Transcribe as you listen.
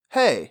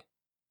Hey,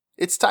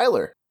 it's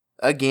Tyler,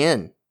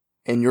 again,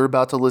 and you're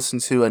about to listen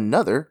to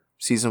another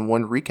Season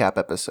 1 recap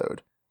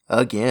episode,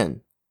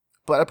 again.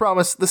 But I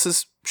promise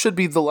should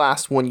be the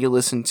last one you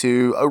listen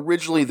to.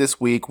 Originally this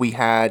week we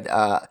had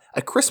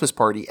a Christmas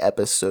party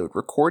episode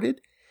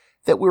recorded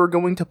that we were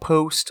going to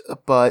post,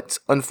 but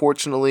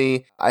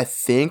unfortunately, I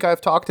think I've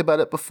talked about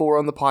it before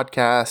on the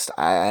podcast.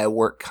 I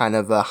work kind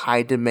of a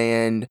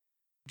high-demand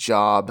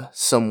job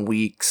some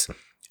weeks.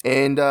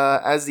 And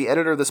as the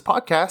editor of this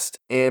podcast,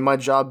 and my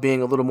job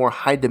being a little more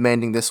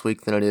high-demanding this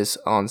week than it is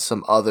on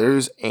some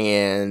others,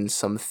 and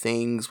some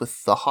things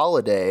with the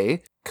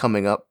holiday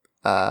coming up,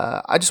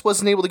 I just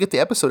wasn't able to get the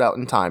episode out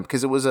in time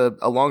because it was a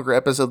longer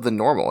episode than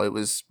normal. It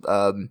was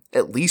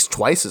at least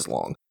twice as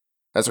long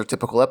as our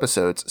typical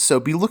episodes.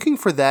 So be looking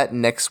for that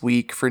next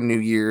week for New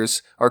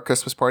Year's, our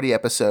Christmas party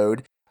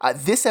episode.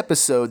 This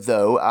episode,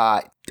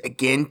 though,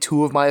 again,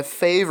 two of my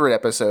favorite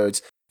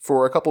episodes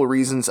for a couple of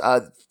reasons.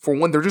 For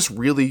one, they're just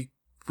really,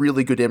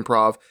 really good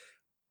improv.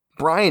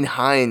 Brian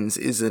Hines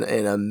is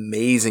an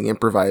amazing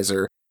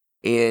improviser,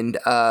 and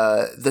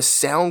the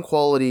sound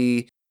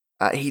quality,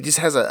 he just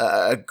has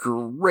a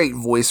great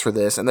voice for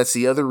this, and that's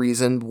the other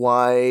reason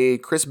why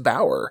Chris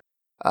Bauer,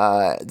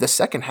 the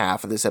second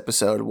half of this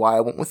episode, why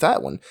I went with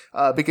that one.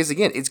 Because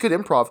again, it's good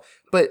improv,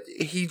 but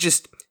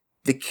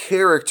the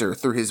character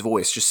through his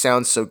voice just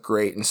sounds so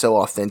great and so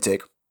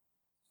authentic.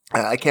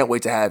 I can't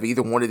wait to have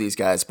either one of these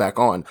guys back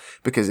on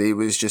because it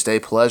was just a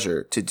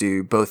pleasure to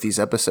do both these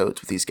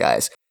episodes with these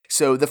guys.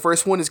 So the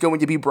first one is going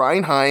to be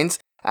Brian Hines.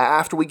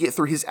 After we get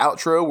through his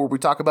outro where we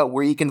talk about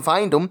where you can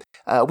find him,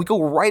 we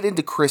go right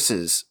into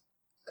Chris's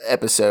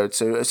episode.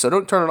 So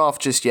don't turn it off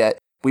just yet.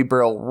 We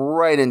barrel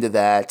right into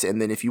that. And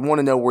then if you want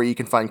to know where you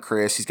can find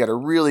Chris, he's got a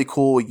really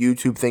cool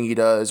YouTube thing he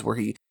does where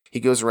he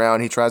goes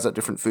around, he tries out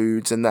different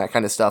foods and that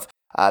kind of stuff.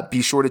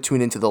 Be sure to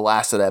tune into the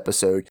last of the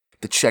episode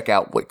to check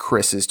out what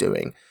Chris is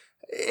doing.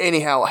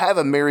 Anyhow, have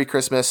a Merry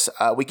Christmas.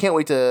 We can't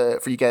wait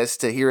for you guys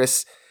to hear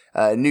us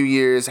New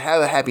Year's.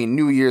 Have a Happy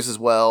New Year's as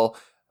well.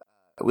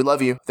 We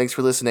love you. Thanks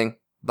for listening.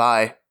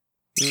 Bye.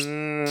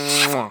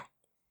 Mwah.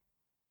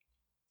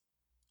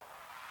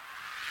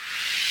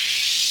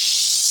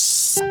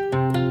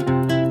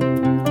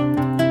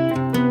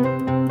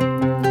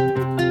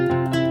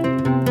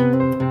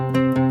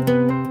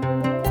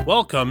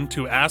 Welcome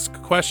to Ask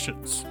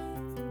Questions.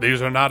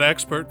 These are not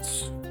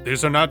experts.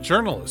 These are not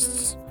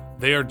journalists.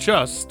 They are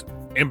just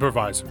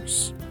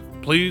improvisers.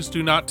 Please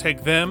do not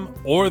take them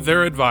or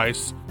their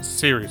advice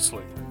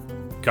seriously.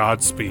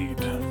 Godspeed.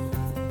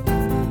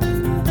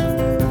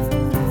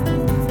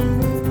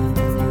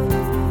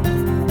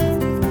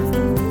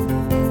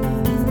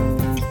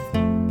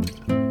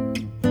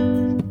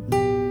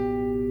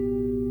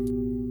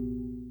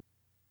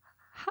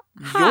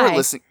 Hi. You're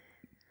listening.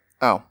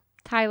 Oh.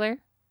 Tyler,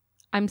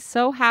 I'm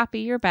so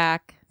happy you're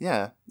back.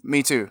 Yeah,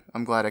 me too.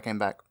 I'm glad I came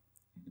back.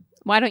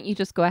 Why don't you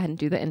just go ahead and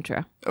do the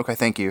intro? Okay,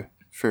 thank you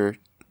for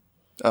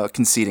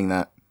conceding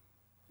that.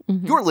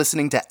 Mm-hmm. You're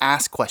listening to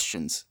Ask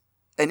Questions,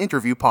 an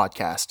interview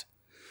podcast.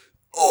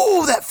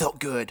 Oh, that felt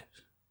good.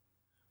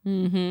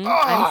 Mm-hmm.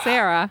 I'm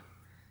Sarah.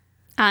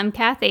 I'm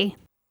Kathy.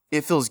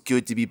 It feels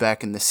good to be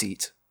back in the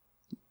seat.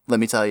 Let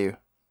me tell you.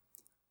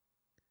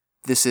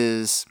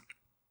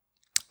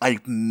 I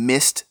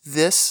missed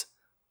this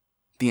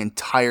the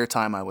entire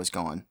time I was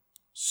gone.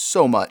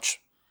 So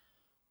much.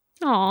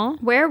 Aw.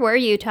 Where were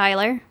you,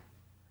 Tyler?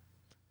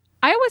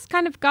 I always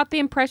kind of got the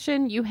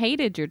impression you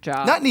hated your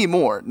job. Not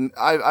anymore.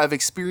 I've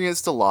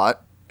experienced a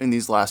lot in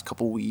these last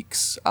couple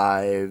weeks.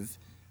 I've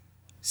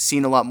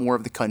seen a lot more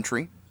of the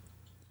country.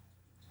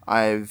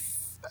 I've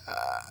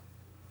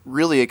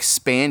really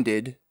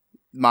expanded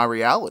my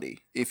reality,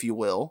 if you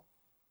will,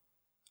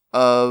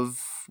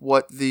 of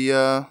what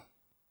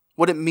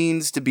it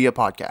means to be a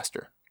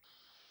podcaster.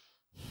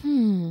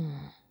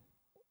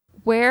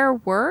 Where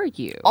were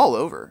you? All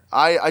over.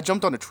 I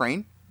jumped on a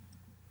train,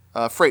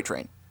 a freight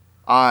train.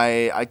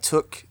 I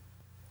took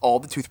all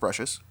the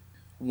toothbrushes.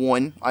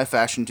 One I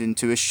fashioned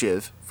into a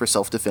shiv for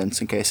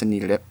self-defense in case I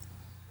needed it.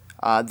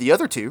 The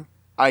other two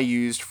I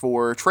used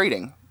for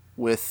trading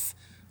with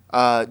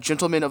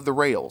gentlemen of the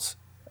rails,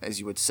 as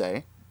you would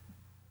say.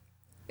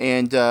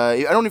 And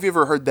I don't know if you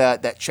ever heard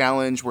that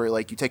challenge where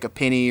like you take a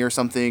penny or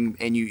something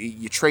and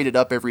you trade it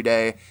up every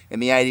day,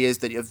 and the idea is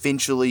that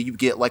eventually you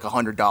get like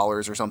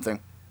 $100 or something.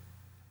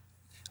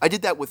 I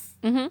did that with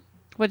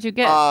What'd you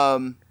get?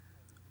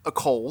 a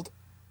cold,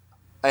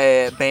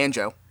 a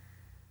banjo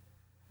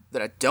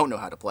that I don't know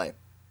how to play.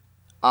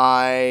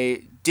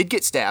 I did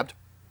get stabbed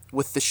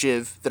with the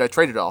shiv that I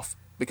traded off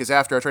because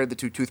after I traded the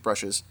two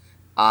toothbrushes,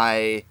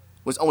 I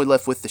was only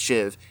left with the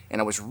shiv,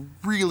 and I was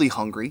really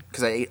hungry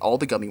because I ate all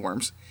the gummy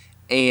worms.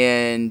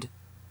 And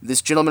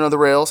this gentleman on the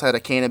rails had a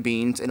can of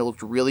beans, and it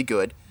looked really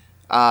good.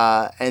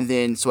 And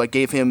then, so I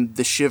gave him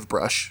the shiv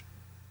brush,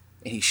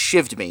 and he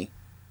shivved me,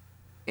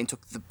 and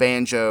took the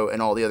banjo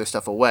and all the other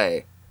stuff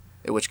away.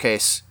 In which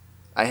case,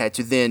 I had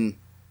to then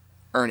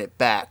earn it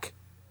back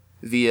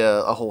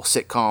via a whole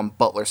sitcom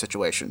butler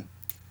situation.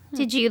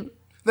 Did you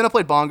Then I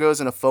played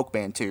bongos in a folk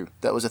band, too.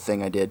 That was a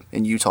thing I did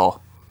in Utah.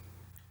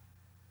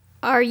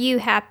 Are you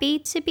happy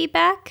to be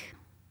back?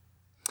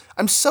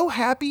 I'm so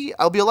happy.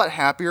 I'll be a lot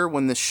happier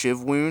when the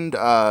shiv wound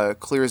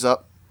clears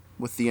up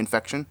with the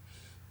infection.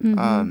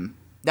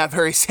 Not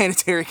very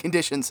sanitary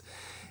conditions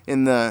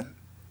in the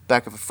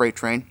back of a freight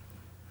train.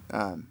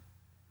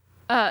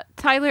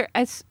 Tyler,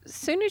 as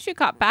soon as you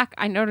got back,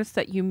 I noticed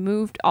that you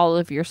moved all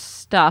of your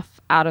stuff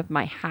out of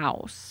my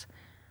house.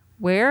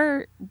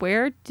 Where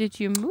did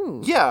you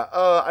move? Yeah,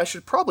 I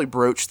should probably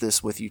broach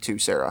this with you too,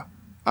 Sarah.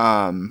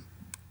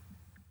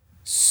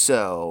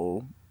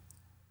 So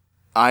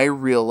I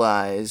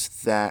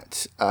realized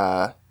that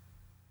I'm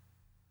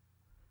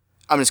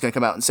just going to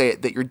come out and say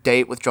it, that your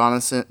date with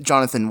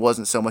Jonathan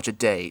wasn't so much a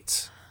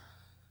date.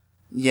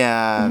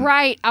 Yeah.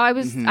 Right. I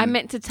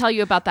meant to tell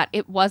you about that.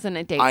 It wasn't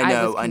a date. I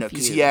know, was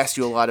because he asked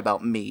you a lot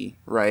about me,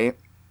 right?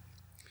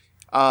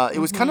 It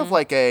was kind of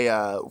like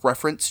a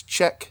reference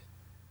check.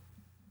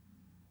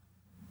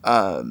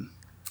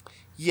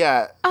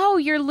 Yeah. Oh,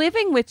 you're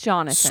living with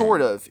Jonathan.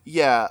 Sort of,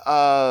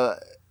 yeah.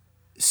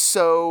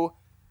 So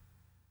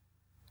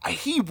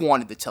he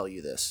wanted to tell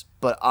you this,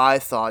 but I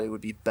thought it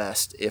would be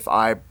best if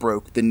I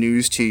broke the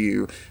news to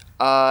you.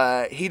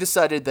 He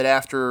decided that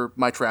after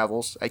my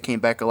travels, I came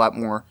back a lot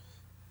more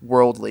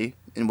worldly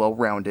and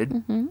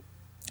well-rounded.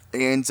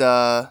 And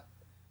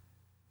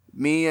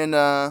me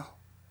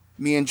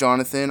and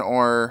Jonathan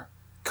are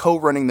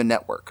co-running the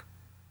network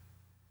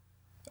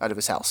out of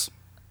his house.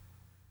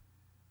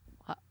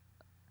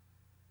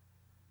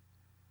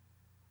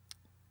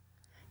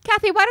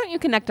 Kathy, why don't you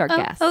connect our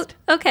guest? Oh,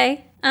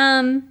 okay.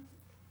 I'm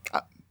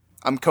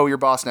your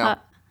boss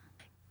now.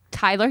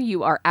 Tyler,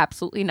 you are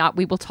absolutely not.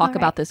 We will talk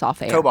about this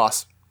off air.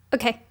 Co-boss.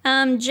 Okay.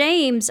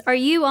 James, are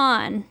you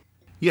on?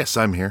 Yes,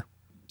 I'm here.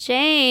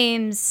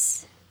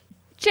 James.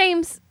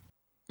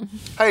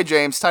 Hey,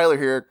 James. Tyler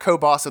here,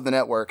 co-boss of the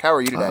network. How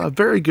are you today?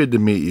 Very good to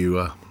meet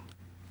you.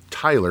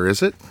 Tyler,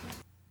 is it?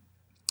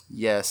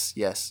 Yes.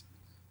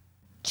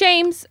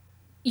 James,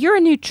 you're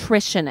a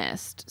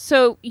nutritionist,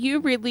 so you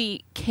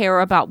really care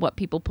about what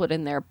people put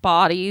in their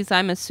bodies,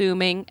 I'm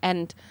assuming.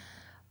 And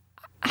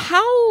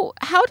how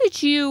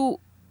did you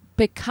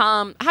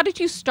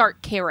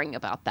start caring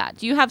about that?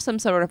 Do you have some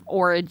sort of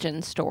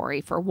origin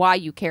story for why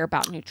you care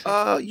about nutrition?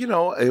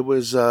 It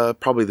was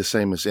probably the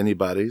same as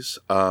anybody's.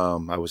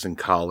 I was in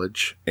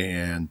college,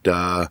 and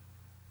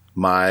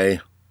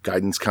my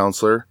guidance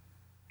counselor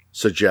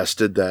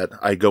suggested that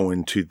I go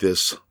into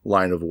this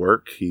line of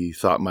work. He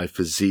thought my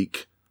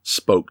physique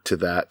spoke to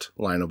that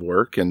line of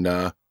work, and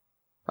I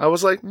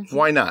was like,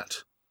 why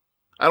not?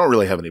 I don't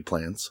really have any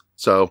plans,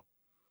 so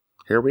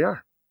here we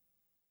are.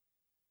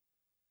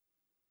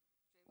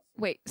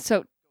 Wait,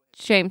 so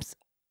James,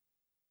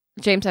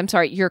 I'm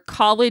sorry, your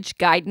college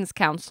guidance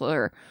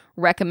counselor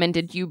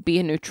recommended you be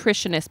a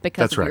nutritionist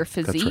because That's of right. your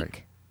physique? That's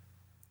right.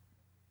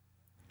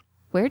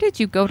 Where did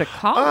you go to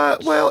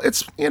college? Well,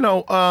 it's, it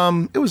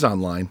was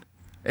online,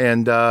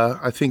 and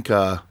I think,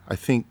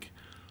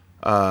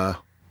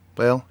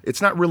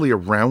 it's not really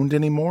around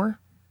anymore,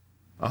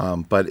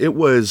 but it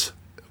was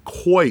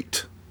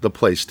quite the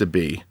place to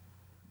be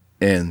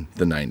in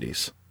the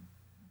 90s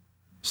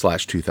 /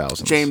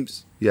 2000s.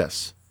 James.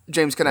 Yes.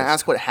 James, can I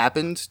ask what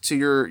happened to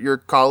your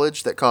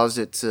college that caused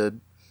it to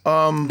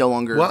no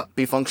longer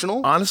be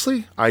functional?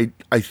 Honestly, I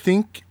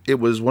think it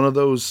was one of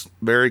those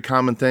very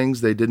common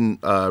things. They didn't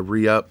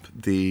re-up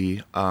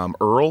the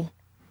URL,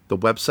 the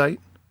website,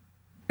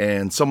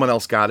 and someone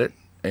else got it,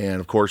 and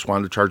of course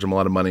wanted to charge them a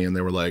lot of money, and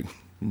they were like,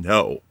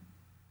 no.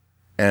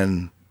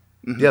 And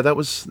yeah, that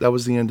was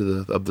the end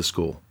of the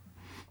school.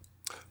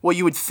 Well,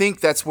 you would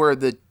think that's where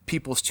the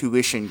people's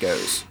tuition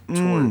goes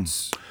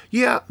towards.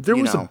 Yeah, there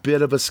was a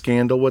bit of a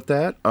scandal with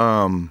that.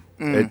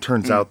 It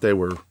turns out they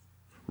were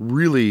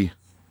really,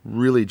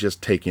 really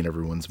just taking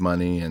everyone's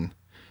money and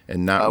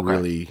not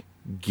really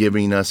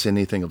giving us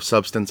anything of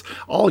substance.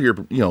 All your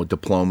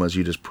diplomas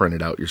you just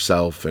printed out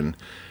yourself, and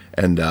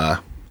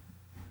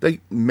they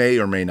may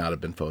or may not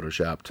have been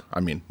photoshopped. I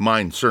mean,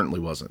 mine certainly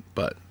wasn't,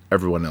 but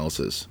everyone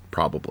else's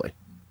probably.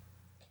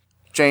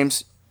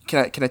 James,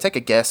 can I take a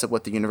guess at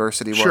what the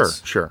university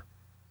was? Sure.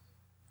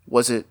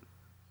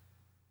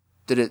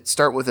 Did it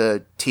start with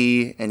a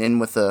T and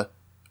end with a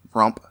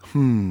rump?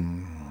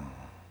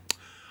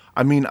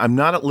 I mean, I'm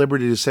not at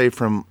liberty to say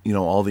from,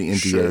 all the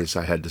NDAs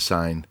I had to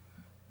sign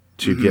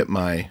to get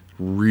my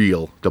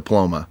real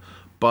diploma.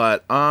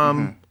 But,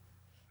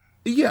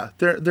 yeah,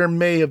 there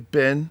may have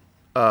been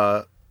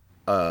a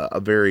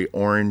very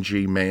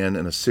orangey man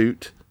in a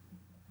suit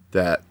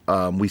that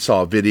we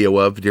saw a video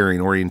of during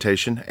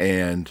orientation.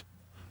 And,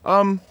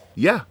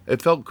 yeah,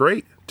 it felt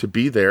great to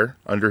be there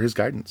under his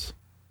guidance.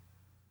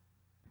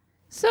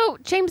 So,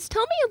 James,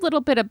 tell me a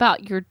little bit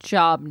about your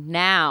job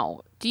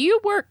now. Do you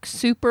work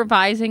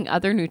supervising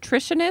other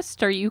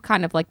nutritionists, or are you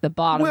kind of like the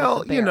bottom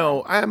of the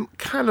barrel? I'm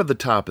kind of the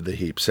top of the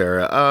heap,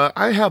 Sarah.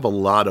 I have a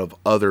lot of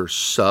other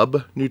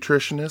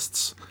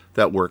sub-nutritionists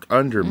that work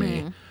under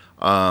me,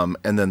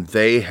 and then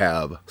they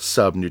have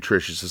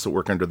sub-nutritionists that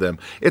work under them.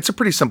 It's a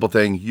pretty simple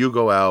thing. You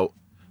go out,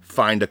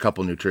 find a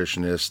couple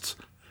nutritionists,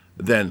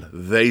 then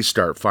they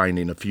start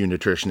finding a few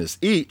nutritionists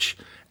each,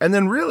 and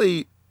then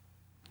really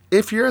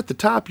if you're at the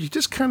top, you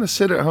just kind of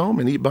sit at home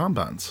and eat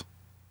bonbons.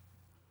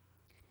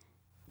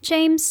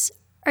 James,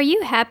 are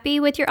you happy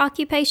with your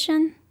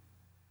occupation?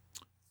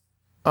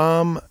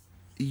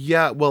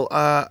 Yeah, well,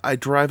 I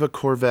drive a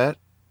Corvette,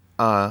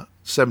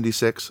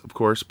 76, of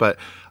course, but,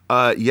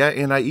 yeah,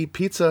 and I eat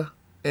pizza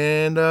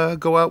and,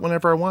 go out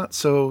whenever I want.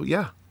 So,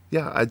 yeah,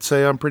 I'd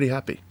say I'm pretty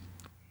happy.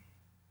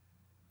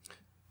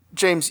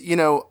 James,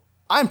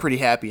 I'm pretty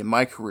happy in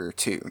my career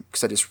too,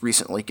 because I just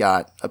recently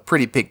got a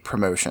pretty big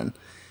promotion.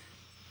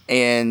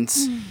 And,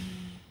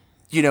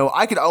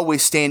 I could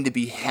always stand to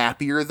be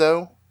happier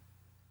though.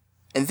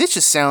 And this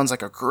just sounds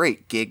like a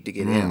great gig to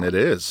get in. It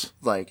is.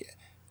 Like,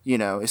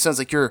 it sounds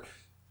like you're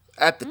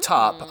at the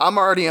top. I'm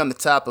already on the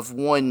top of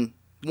one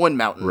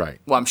mountain. Right.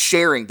 Well, I'm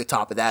sharing the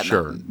top of that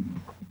Sure.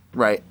 mountain.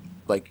 Right.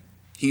 Like,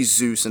 he's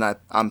Zeus and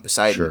I'm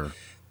Poseidon. Sure.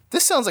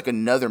 This sounds like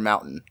another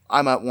mountain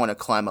I might want to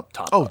climb up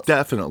top Oh, of.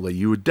 definitely.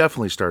 You would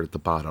definitely start at the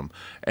bottom.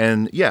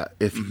 And yeah,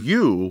 if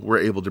you were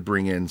able to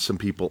bring in some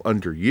people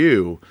under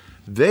you,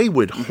 they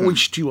would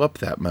hoist you up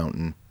that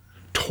mountain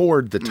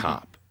toward the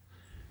top.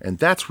 And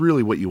that's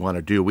really what you want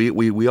to do.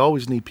 We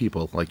always need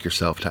people like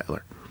yourself,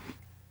 Tyler.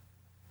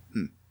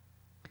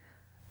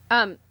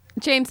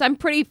 James, I'm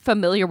pretty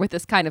familiar with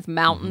this kind of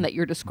mountain that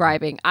you're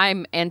describing.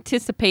 I'm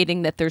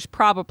anticipating that there's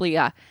probably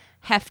a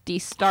hefty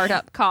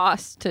startup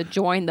cost to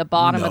join the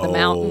bottom of the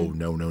mountain.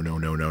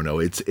 No.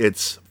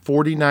 It's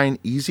 49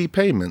 easy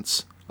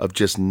payments of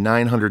just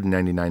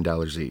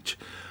 $999 each.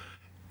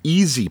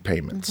 Easy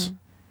payments.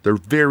 They're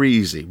very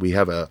easy. We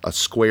have a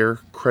Square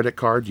credit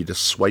card. You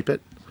just swipe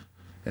it.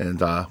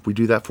 And we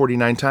do that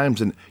 49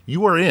 times. And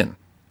you are in,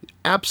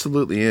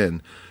 absolutely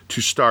in,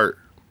 to start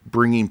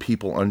bringing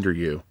people under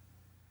you.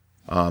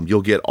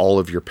 You'll get all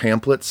of your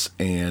pamphlets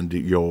and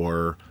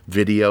your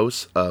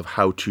videos of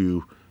how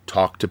to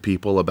talk to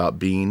people about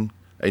being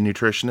a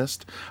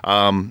nutritionist.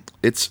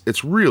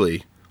 It's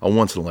really a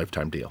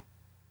once-in-a-lifetime deal.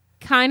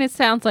 Kind of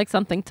sounds like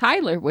something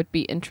Tyler would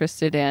be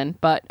interested in,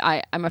 but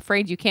I'm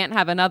afraid you can't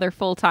have another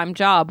full-time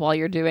job while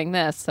you're doing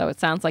this, so it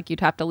sounds like you'd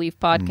have to leave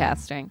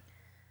podcasting.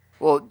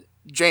 Well,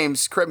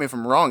 James, correct me if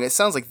I'm wrong. It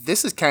sounds like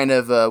this is kind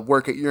of a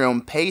work at your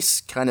own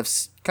pace kind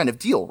of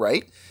deal,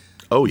 right?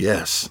 Oh,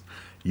 yes.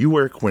 You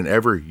work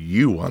whenever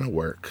you want to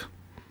work.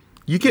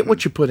 You get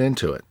what you put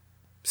into it.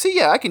 See,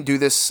 yeah, I can do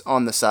this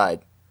on the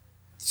side,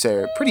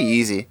 Sarah. Pretty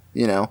easy,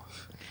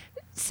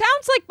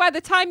 Sounds like by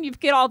the time you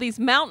get all these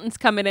mountains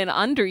coming in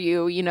under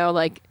you,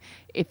 like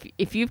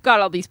if you've got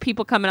all these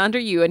people coming under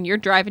you and you're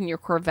driving your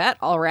Corvette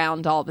all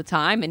around all the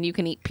time and you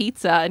can eat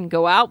pizza and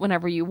go out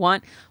whenever you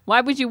want,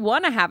 why would you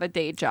want to have a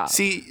day job?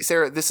 See,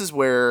 Sarah, this is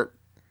where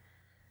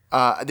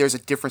there's a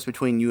difference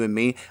between you and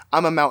me.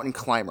 I'm a mountain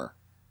climber.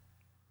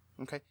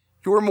 Okay?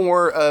 You're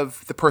more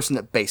of the person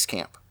at base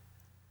camp.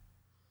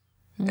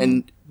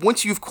 And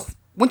once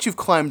you've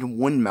climbed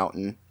one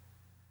mountain,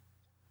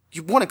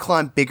 you want to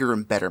climb bigger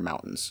and better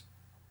mountains.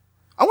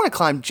 I want to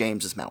climb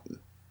James's mountain.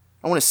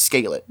 I want to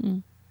scale it.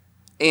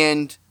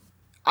 And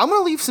I'm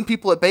going to leave some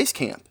people at base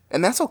camp,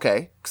 and that's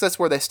okay, because that's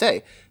where they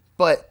stay.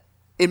 But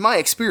in my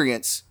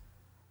experience,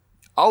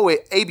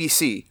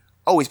 ABC,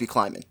 always be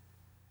climbing.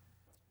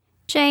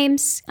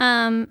 James,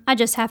 I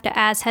just have to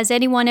ask, has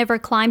anyone ever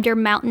climbed your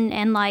mountain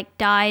and,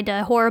 died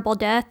a horrible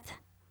death?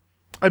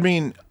 I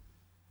mean,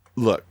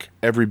 look,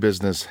 every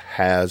business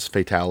has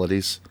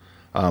fatalities.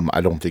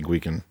 I don't think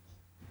we can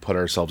put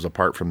ourselves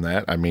apart from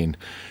that. I mean,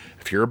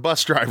 if you're a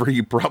bus driver,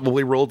 you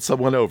probably rolled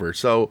someone over.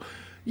 So,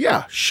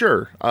 yeah,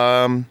 sure.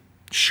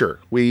 Sure.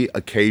 We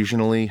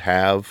occasionally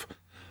have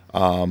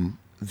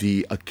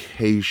the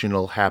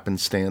occasional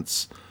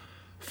happenstance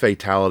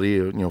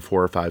fatality,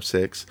 4 or 5,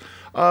 6.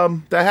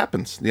 That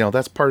happens.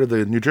 That's part of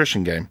the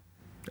nutrition game,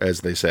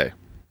 as they say.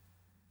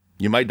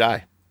 You might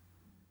die.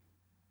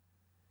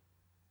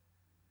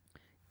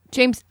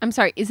 James, I'm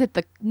sorry, is it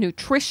the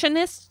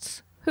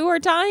nutritionists who are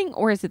dying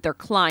or is it their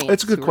clients?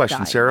 It's a good who are question,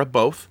 dying? Sarah.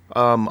 Both.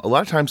 A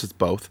lot of times it's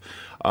both.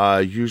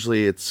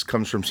 Usually it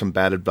comes from some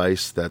bad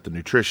advice that the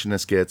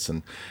nutritionist gets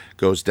and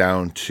goes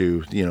down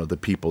to, the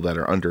people that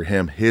are under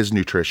him, his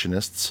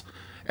nutritionists,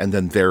 and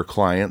then their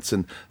clients.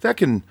 And that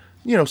can,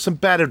 some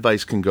bad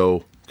advice can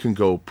go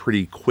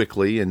pretty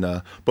quickly.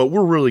 And but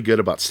we're really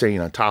good about staying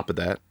on top of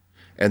that.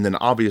 And then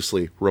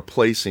obviously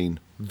replacing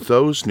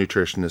those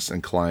nutritionists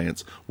and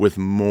clients with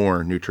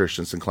more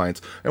nutritionists and clients.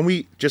 And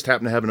we just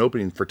happen to have an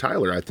opening for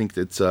Tyler. I think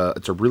it's a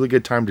really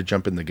good time to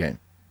jump in the game.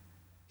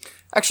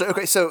 Actually,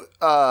 okay, so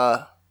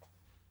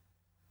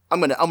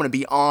I'm gonna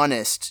be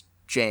honest,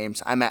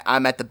 James. I'm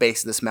at the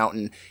base of this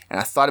mountain,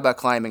 and I thought about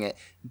climbing it,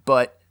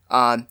 but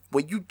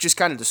what you just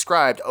kind of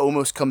described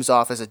almost comes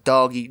off as a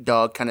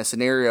dog-eat-dog kind of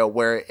scenario,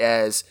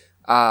 whereas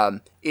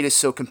it is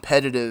so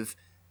competitive,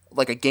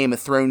 like a Game of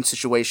Thrones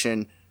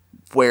situation,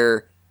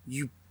 where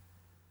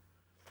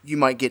you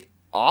might get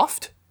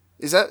offed.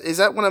 Is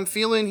that what I'm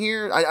feeling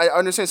here? I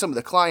understand some of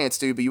the clients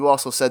do, but you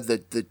also said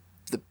that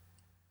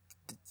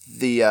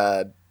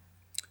the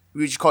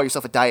would you call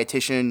yourself a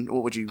dietitian?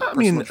 What would you? I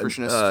mean,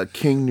 nutritionist.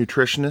 King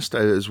nutritionist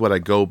is what I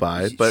go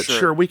by, but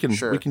sure, we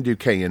can do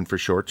KN for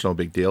short. It's no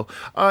big deal.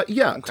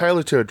 Yeah, okay.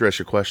 Tyler, to address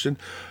your question,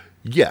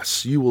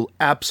 yes, you will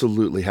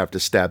absolutely have to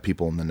stab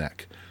people in the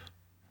neck,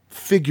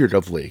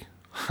 figuratively,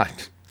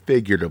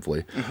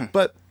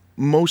 but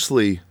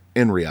mostly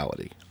in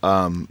reality.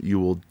 You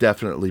will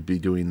definitely be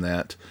doing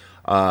that.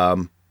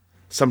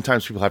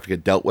 Sometimes people have to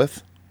get dealt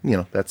with. You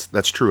know,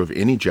 that's true of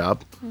any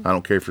job. I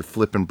don't care if you're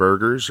flipping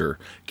burgers or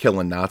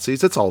killing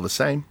Nazis. It's all the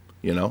same.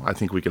 You know, I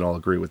think we can all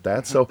agree with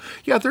that. So,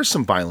 yeah, there's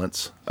some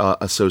violence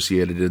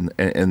associated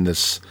in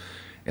this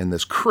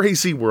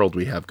crazy world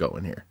we have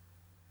going here.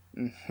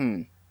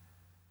 Mm-hmm.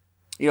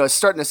 You know, it's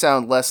starting to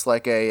sound less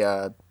like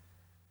a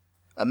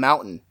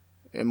mountain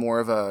and more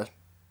of a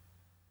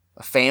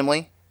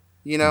family.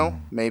 You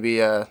know, maybe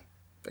a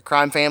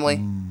crime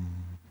family.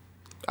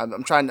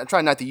 I'm trying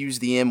not to use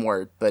the M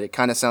word, but it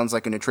kind of sounds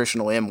like a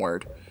nutritional M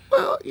word.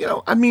 Well, you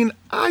know, I mean,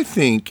 I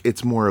think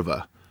it's more of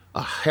a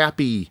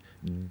happy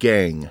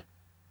gang,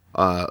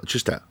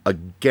 just a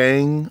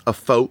gang of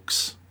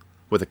folks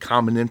with a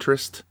common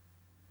interest,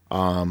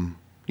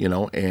 you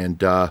know,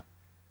 and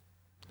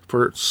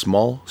for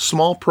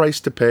small price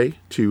to pay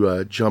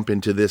to jump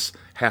into this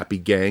happy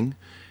gang,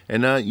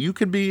 and you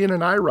could be in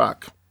an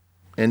IROC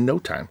in no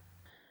time.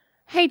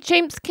 Hey,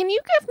 James, can you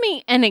give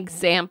me an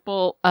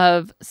example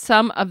of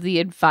some of the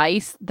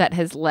advice that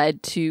has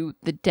led to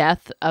the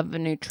death of a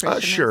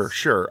nutritionist?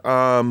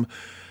 Sure.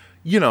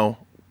 You know,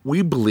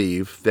 we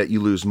believe that you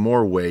lose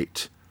more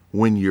weight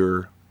when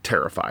you're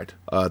terrified.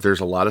 There's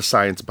a lot of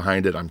science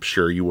behind it. I'm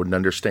sure you wouldn't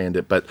understand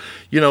it. But,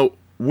 you know,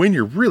 when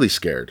you're really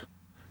scared,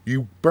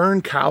 you burn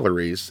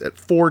calories at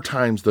 4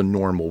 times the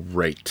normal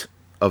rate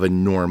of a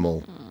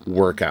normal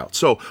workout.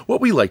 So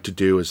what we like to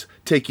do is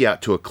take you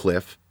out to a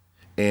cliff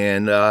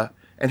and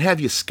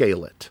have you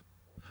scale it.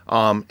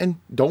 And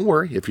don't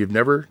worry, if you've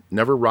never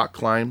rock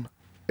climb,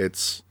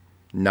 it's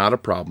not a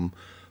problem.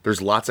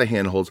 There's lots of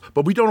handholds,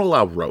 but we don't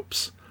allow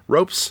ropes.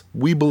 Ropes,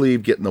 we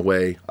believe, get in the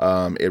way.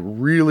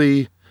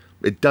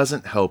 It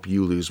doesn't help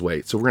you lose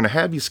weight. So we're going to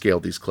have you scale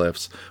these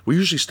cliffs. We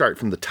usually start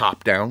from the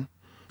top down.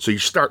 So you're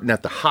starting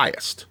at the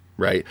highest,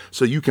 right?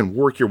 So you can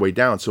work your way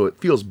down. So it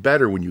feels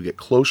better when you get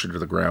closer to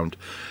the ground.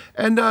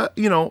 And,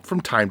 you know, from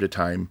time to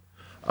time,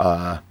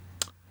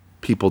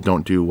 people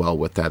don't do well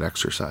with that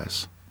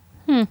exercise.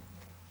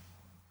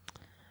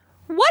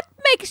 What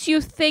makes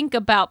you think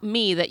about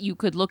me that you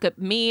could look at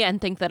me and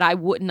think that I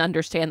wouldn't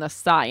understand the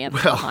science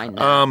behind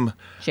that?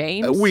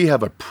 James? We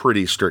have a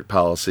pretty strict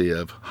policy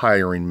of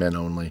hiring men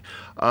only.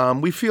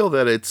 We feel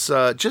that it's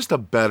just a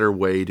better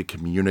way to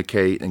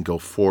communicate and go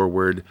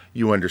forward.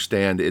 You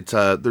understand, it's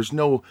there's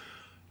no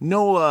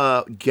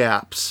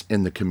gaps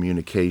in the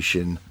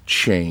communication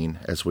chain,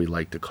 as we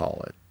like to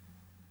call it.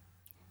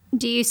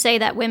 Do you say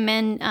that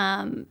women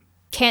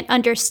can't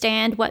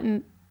understand what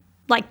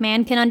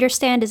man can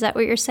understand? Is that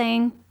what you're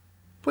saying?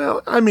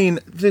 Well, I mean,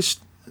 this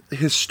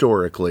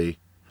historically,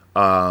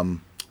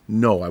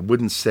 no, I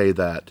wouldn't say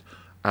that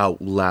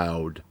out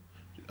loud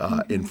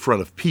in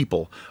front of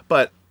people,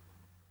 but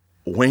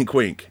wink,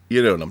 wink,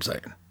 you know what I'm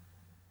saying?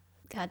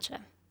 Gotcha.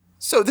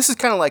 So this is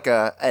kind of like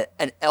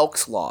an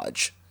Elks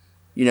Lodge,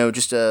 you know,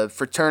 just a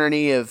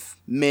fraternity of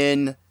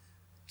men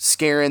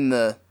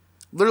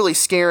literally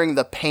scaring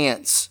the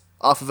pants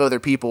off of other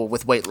people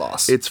with weight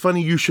loss. It's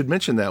funny you should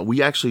mention that.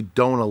 We actually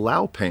don't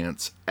allow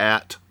pants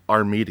at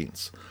our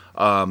meetings.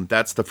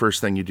 That's the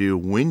first thing you do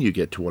when you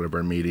get to one of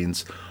our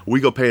meetings. We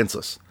go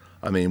pantsless.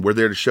 I mean, we're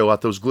there to show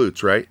out those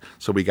glutes, right?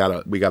 So we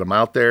got them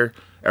out there.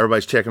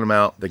 Everybody's checking them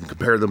out. They can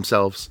compare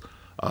themselves.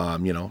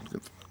 You know,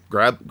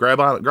 grab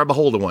a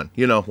hold of one.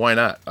 You know, why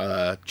not?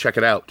 Check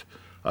it out.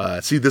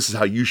 See, this is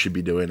how you should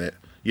be doing it.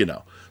 You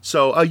know.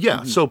 So,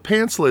 so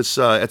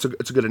pantsless,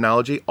 it's a good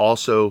analogy.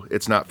 Also,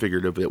 it's not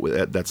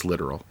figurative. That's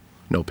literal.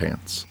 No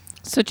pants.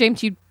 So,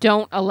 James, you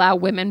don't allow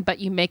women, but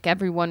you make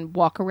everyone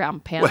walk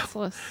around pantsless?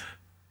 Well,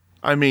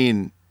 I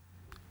mean,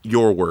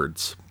 your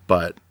words,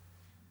 but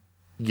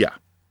yeah.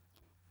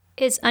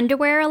 Is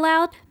underwear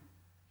allowed?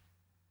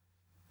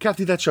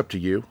 Kathy, that's up to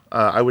you.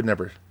 I would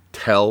never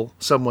tell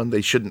someone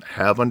they shouldn't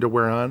have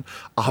underwear on.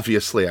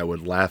 Obviously, I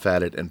would laugh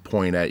at it and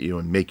point at you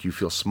and make you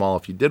feel small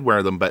if you did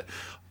wear them, but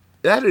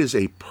that is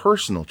a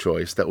personal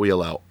choice that we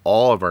allow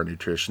all of our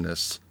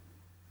nutritionists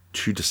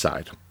to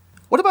decide.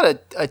 What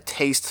about a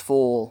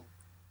tasteful,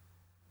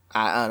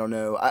 I don't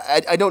know.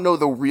 I don't know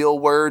the real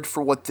word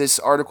for what this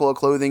article of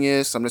clothing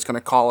is, so I'm just going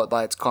to call it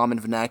by its common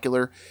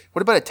vernacular.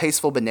 What about a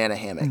tasteful banana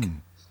hammock?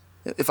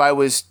 If I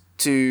was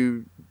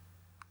to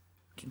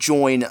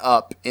join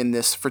up in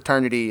this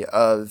fraternity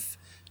of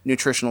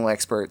nutritional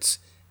experts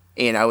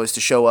and I was to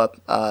show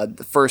up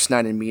the first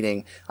night in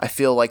meeting, I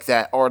feel like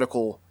that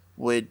article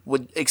would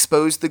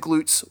expose the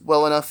glutes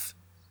well enough,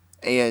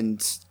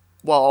 and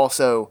while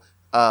also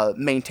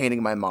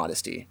maintaining my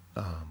modesty.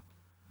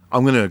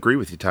 I'm going to agree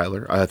with you,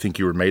 Tyler. I think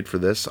you were made for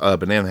this.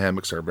 Banana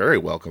hammocks are very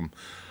welcome.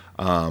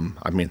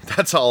 I mean,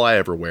 that's all I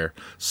ever wear.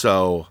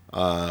 So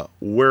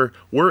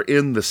we're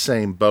in the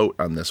same boat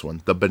on this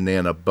one, the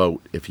banana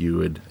boat, if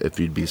you'd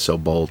be so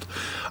bold.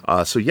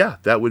 So yeah,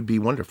 that would be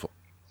wonderful.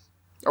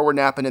 Or we're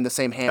napping in the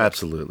same hammock.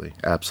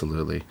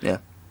 Absolutely. Yeah.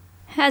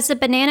 Has a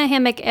banana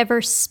hammock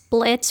ever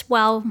split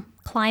while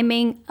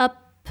climbing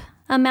up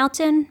a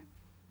mountain?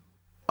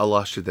 I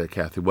lost you there,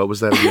 Kathy. What was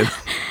that again?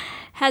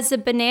 Has a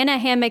banana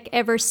hammock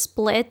ever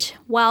split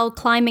while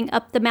climbing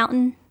up the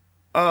mountain?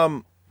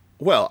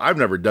 Well, I've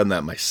never done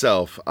that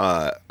myself.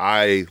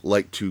 I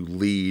like to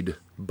lead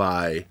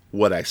by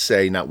what I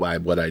say, not by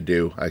what I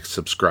do. I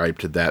subscribe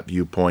to that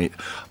viewpoint.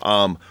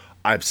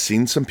 I've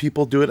seen some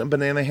people do it in a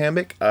banana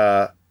hammock.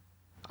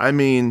 I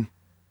mean,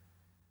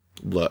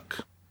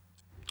 look,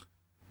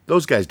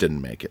 those guys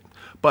didn't make it.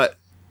 But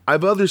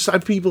I've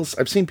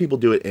seen people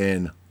do it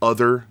in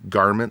other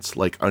garments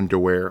like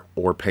underwear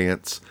or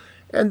pants.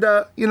 And,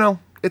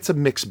 it's a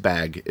mixed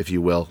bag, if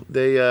you will.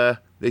 They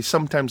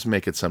sometimes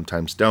make it,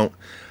 sometimes don't.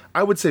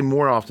 I would say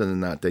more often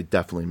than not, they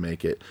definitely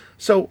make it.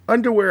 So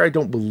underwear, I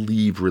don't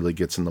believe really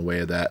gets in the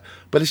way of that.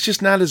 But it's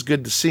just not as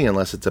good to see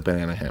unless it's a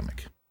banana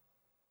hammock.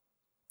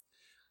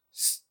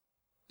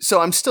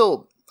 So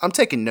I'm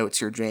taking notes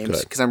here,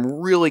 James, because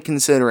I'm really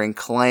considering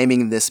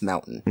climbing this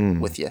mountain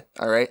with you.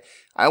 All right.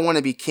 I want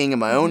to be king of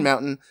my own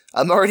mountain.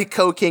 I'm already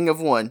co-king of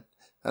one.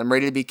 I'm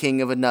ready to be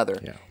king of another.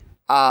 Yeah.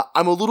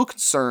 I'm a little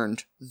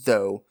concerned,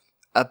 though,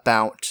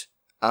 about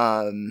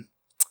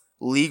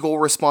legal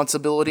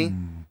responsibility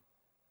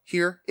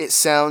here. It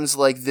sounds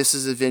like this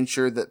is a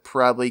venture that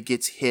probably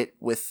gets hit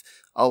with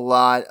a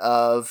lot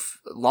of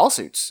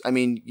lawsuits. I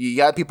mean, you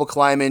got people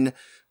climbing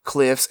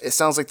cliffs. It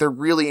sounds like they're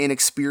really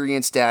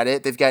inexperienced at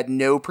it. They've got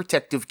no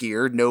protective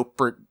gear, no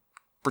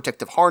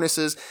protective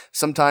harnesses.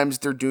 Sometimes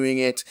they're doing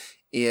it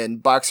in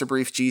boxer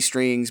briefs,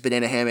 G-strings,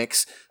 banana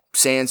hammocks,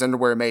 sans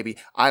underwear maybe.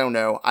 I don't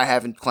know. I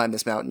haven't climbed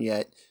this mountain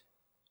yet.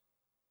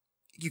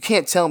 You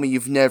can't tell me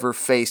you've never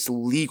faced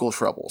legal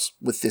troubles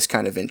with this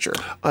kind of venture.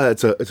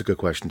 It's a good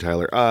question,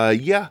 Tyler.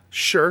 Yeah,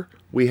 sure.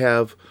 We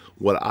have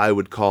what I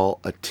would call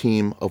a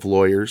team of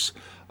lawyers.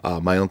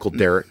 My uncle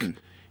Derek,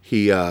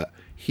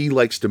 he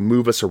likes to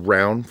move us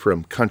around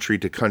from country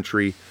to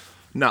country,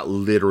 not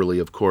literally,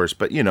 of course,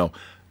 but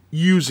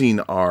using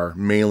our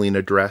mailing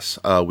address,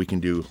 we can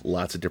do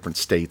lots of different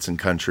states and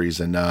countries.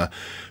 And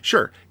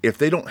sure, if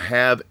they don't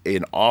have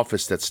an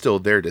office that's still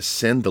there to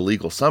send the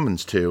legal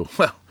summons to,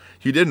 well,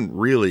 you didn't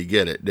really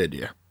get it, did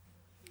you?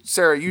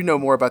 Sarah, you know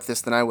more about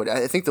this than I would.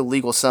 I think the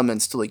legal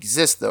summons still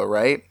exist, though,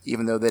 right?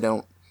 Even though they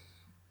don't.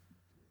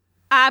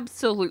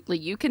 Absolutely,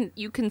 you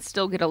can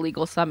still get a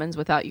legal summons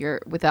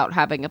without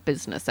having a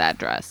business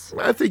address.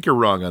 I think you're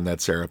wrong on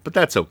that, Sarah, but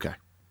that's okay.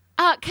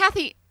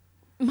 Kathy,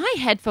 my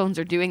headphones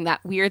are doing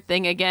that weird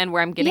thing again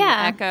where I'm getting an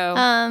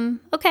echo.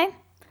 Okay.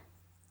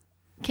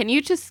 Could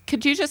you just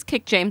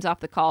kick James off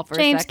the call for a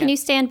second? James, can you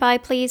stand by,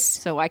 please?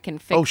 So I can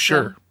fix Oh,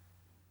 sure. them?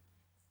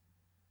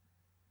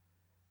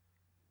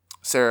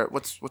 Sarah,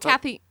 what's up?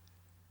 Kathy,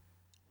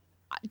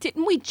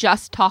 didn't we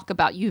just talk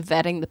about you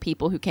vetting the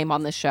people who came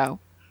on the show?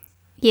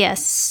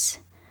 Yes.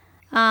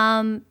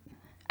 And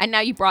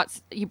now you brought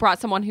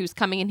someone who's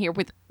coming in here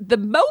with the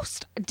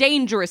most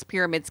dangerous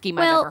pyramid scheme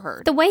I've ever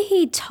heard. The way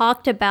he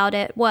talked about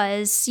it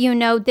was,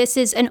 this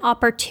is an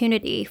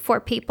opportunity for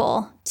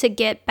people to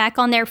get back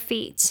on their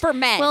feet. For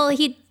men. Well,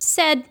 he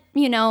said,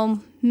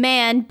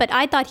 man, but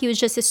I thought he was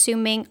just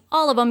assuming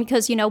all of them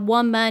because,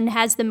 woman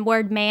has the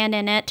word man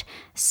in it.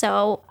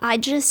 So I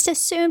just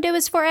assumed it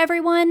was for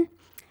everyone.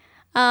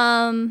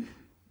 But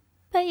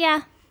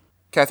yeah.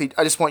 Kathy,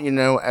 I just want you to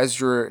know, as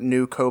your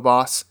new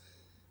co-boss,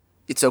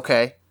 it's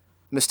okay.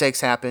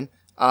 Mistakes happen.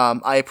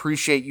 I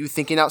appreciate you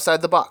thinking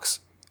outside the box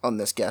on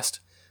this guest.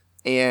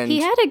 And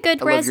he had a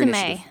good I love your resume.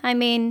 initiative. I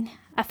mean,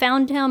 I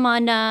found him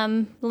on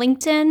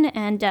LinkedIn,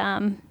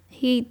 and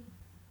he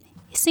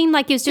seemed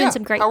like he was doing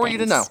some great things. How are you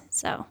to know?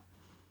 So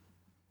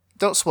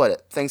Don't sweat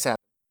it. Things happen.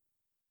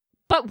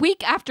 But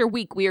week after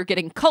week, we are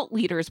getting cult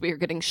leaders, we are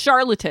getting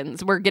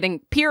charlatans, we're getting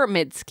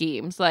pyramid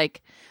schemes.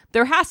 Like,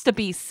 there has to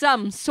be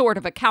some sort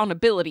of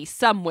accountability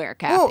somewhere,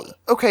 Kathy. Well,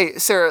 okay,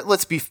 Sarah,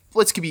 let's be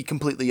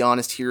completely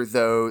honest here,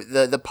 though.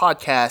 The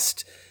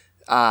podcast,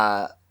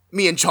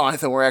 me and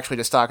Jonathan were actually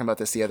just talking about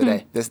this the other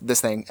day.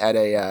 This thing at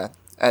a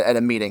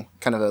meeting,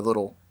 kind of a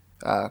little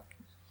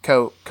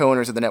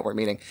co-owners of the network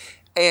meeting,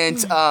 and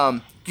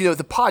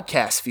the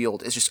podcast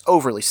field is just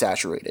overly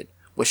saturated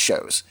with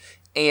shows,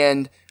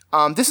 and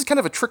this is kind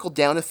of a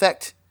trickle-down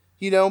effect,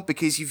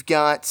 because you've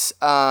got,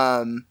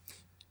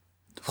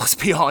 let's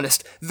be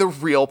honest, the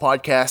real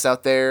podcasts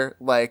out there,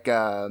 like,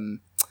 99%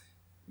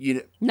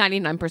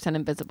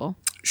 Invisible.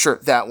 Sure,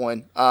 that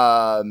one.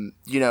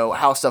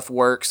 How Stuff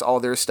Works, all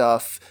their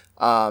stuff.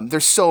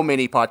 There's so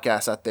many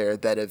podcasts out there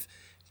that have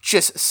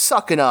just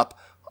sucking up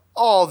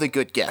all the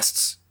good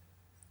guests.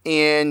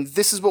 And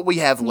this is what we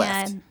have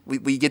left. Yeah.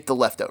 We get the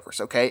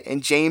leftovers, okay?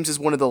 And James is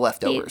one of the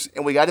leftovers.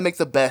 And we got to make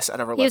the best out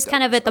of our leftovers. he was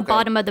kind of at the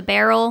bottom of the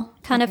barrel,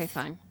 Okay,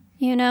 fine.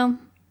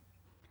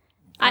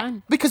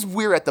 Because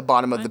we're at the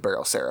bottom of the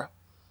barrel, Sarah.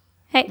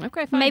 Hey,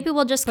 Okay, fine. maybe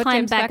we'll just Put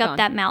climb James back back up on.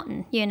 that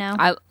mountain, you know?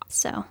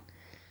 So. I'll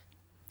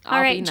All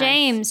be right, nice.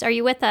 James, are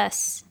you with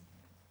us?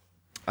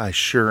 I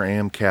sure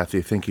am,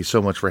 Kathy. Thank you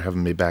so much for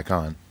having me back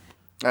on.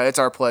 It's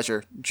our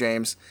pleasure,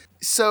 James.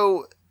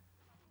 So,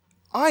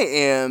 I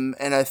am,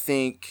 and I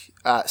think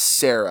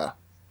Sarah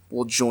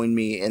will join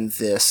me in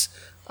this.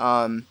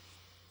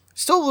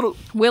 Still a little.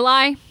 Will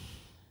I?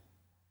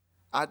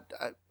 I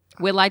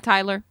Will I,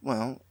 Tyler?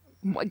 well,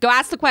 Go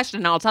ask the question,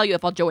 and I'll tell you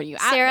if I'll join you.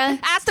 Sarah,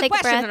 ask the take a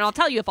question, breath. and I'll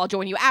tell you if I'll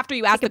join you after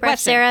you ask Take a the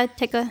breath, question.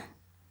 Sarah.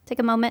 Take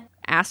a moment.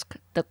 Ask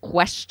the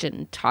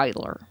question,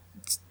 Tyler.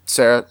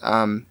 Sarah.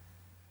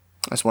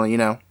 I just want to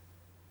know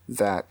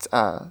that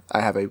I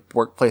have a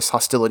workplace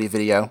hostility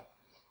video.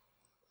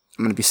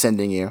 I'm going to be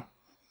sending you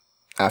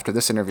after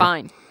this interview.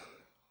 Fine.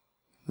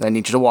 That I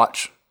need you to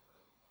watch.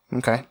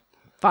 Okay.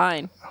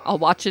 Fine. I'll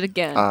watch it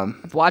again.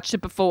 I've watched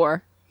it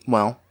before.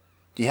 Well,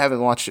 you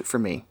haven't watched it for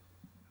me.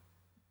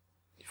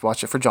 You've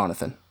watched it for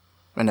Jonathan.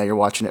 And now you're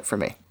watching it for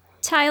me.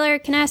 Tyler,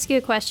 can I ask you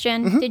a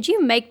question? Did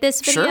you make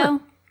this video? Sure.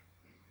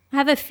 I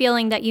have a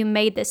feeling that you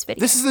made this video.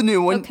 This is a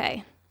new one.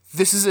 Okay.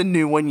 This is a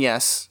new one,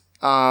 yes.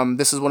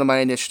 This is one of my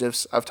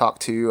initiatives I've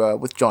talked to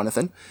with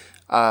Jonathan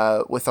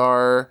with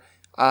our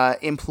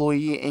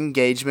employee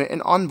engagement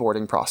and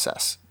onboarding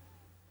process.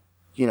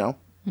 You know,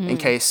 in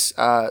case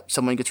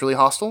someone gets really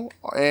hostile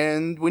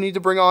and we need to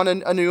bring on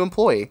a new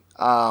employee.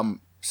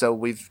 So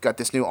we've got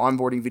this new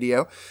onboarding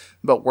video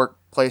about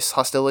workplace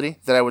hostility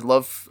that I would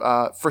love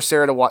for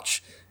Sarah to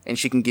watch, and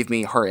she can give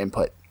me her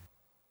input.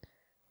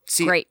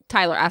 See, Great.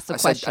 Tyler, ask the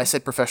question. I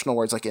said professional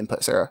words like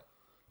input, Sarah.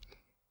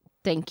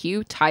 Thank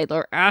you,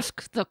 Tyler.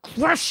 Ask the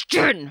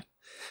question.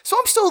 So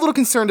I'm still a little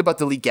concerned about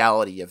the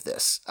legality of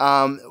this.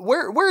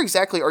 Where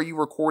exactly are you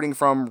recording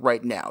from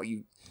right now?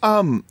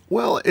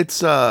 Well,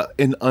 it's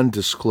an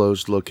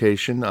undisclosed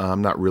location.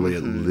 I'm not really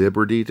at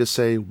liberty to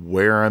say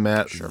where I'm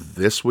at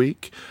this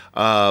week.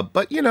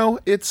 But you know,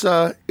 it's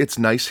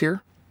nice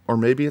here, or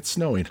maybe it's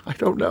snowing. I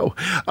don't know.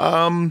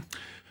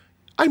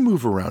 I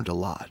move around a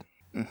lot.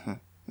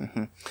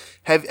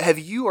 Have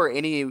you or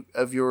any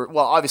of your,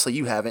 well, obviously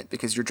you haven't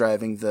because you're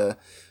driving the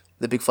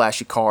big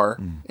flashy car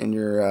and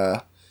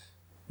you're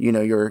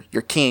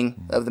you're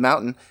king of the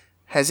mountain.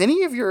 Has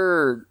any of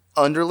your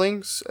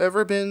underlings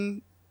ever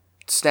been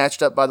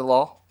snatched up by the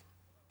law?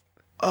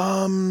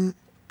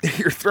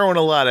 You're throwing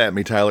a lot at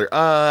me, Tyler.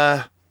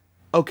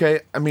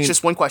 Okay. I mean,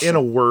 Just one question. In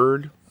a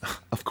word,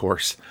 of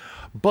course.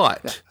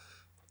 But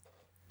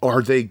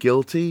are they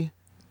guilty?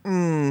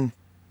 I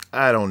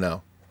don't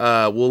know.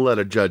 We'll let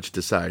a judge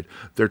decide.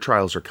 Their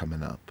trials are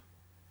coming up.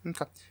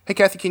 Okay. Hey,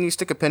 Kathy, can you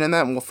stick a pin in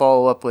that, and we'll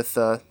follow up with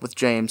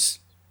James,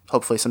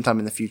 hopefully sometime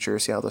in the future,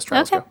 see how those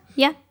trials Okay. go.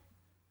 Yeah.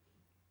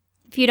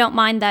 If you don't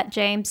mind that,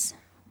 James.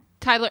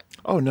 Tyler,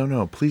 Oh,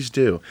 no, please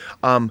do.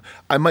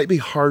 I might be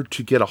hard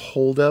to get a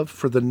hold of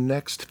for the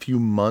next few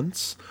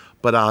months,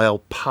 but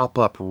I'll pop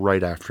up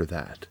right after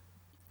that.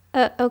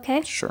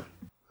 Okay. Sure.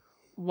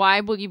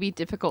 why will you be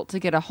difficult to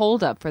get a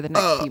hold of for the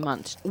next few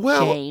months,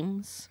 well,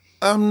 James?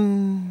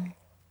 I'm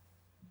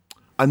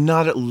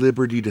not at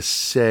liberty to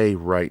say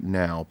right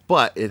now,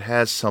 but it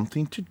has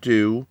something to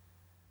do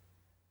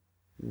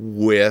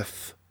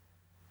with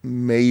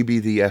maybe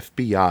the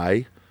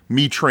FBI,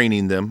 me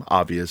training them,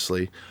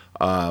 obviously.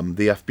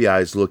 The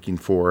FBI is looking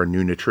for a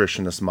new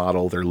nutritionist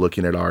model. They're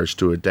looking at ours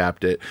to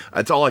adapt it.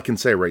 That's all I can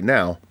say right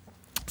now.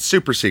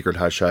 Super secret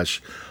hush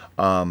hush.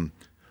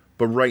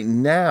 But right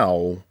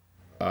now,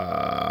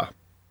 I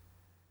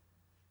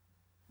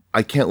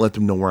can't let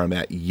them know where I'm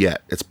at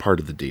yet. It's part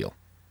of the deal.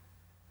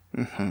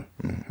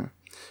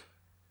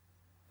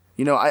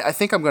 You know, I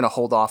think I'm going to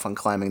hold off on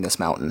climbing this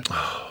mountain.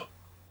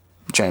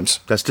 James.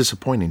 That's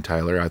disappointing,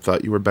 Tyler. I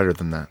thought you were better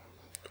than that.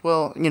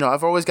 Well, you know,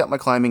 I've always got my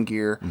climbing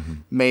gear.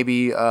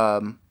 Maybe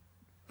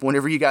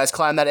whenever you guys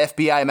climb that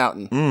FBI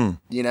mountain,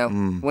 you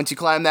know, once you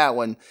climb that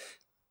one.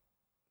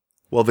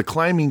 Well, the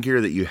climbing gear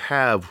that you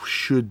have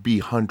should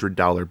be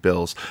 $100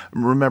 bills.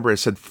 Remember, I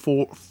said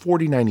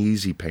 49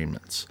 easy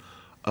payments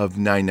of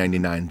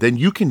 $9.99. Then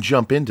you can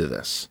jump into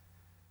this.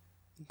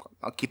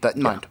 I'll keep that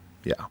in mind.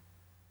 Yeah.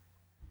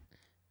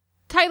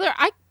 Tyler,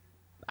 I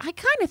kind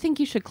of think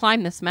you should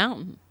climb this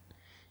mountain.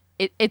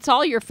 It's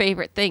all your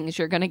favorite things.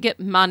 You're going to get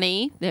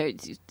money.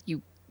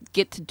 You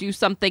get to do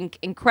something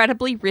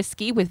incredibly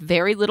risky with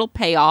very little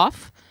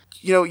payoff.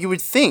 You know, you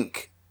would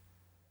think,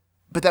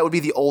 but that would be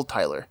the old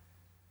Tyler.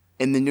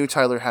 And the new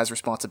Tyler has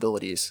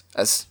responsibilities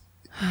as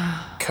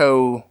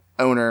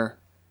co-owner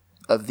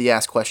of the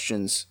Ask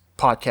Questions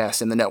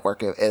podcast and the network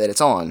that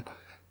it's on.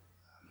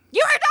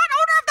 You are not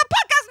owner of the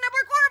podcast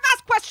network or of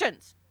Ask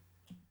Questions.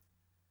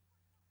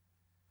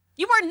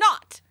 You are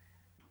not.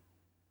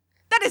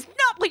 That is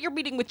not what your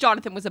meeting with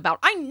Jonathan was about.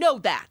 I know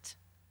that.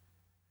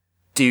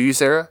 Do you,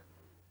 Sarah?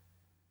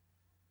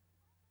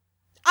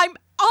 I'm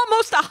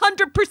almost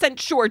 100%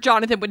 sure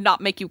Jonathan would not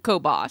make you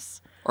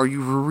co-boss. Are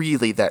you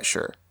really that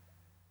sure?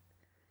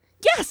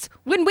 Yes,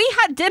 when we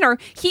had dinner,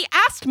 he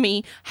asked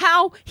me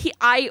how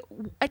I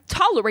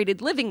tolerated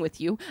living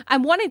with you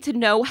and wanted to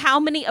know how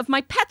many of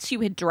my pets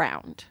you had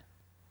drowned.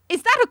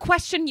 Is that a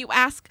question you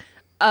ask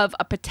of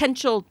a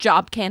potential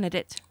job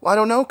candidate? Well, I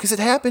don't know, because it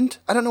happened.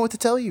 I don't know what to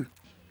tell you.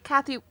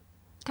 Kathy,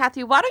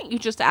 why don't you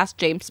just ask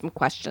James some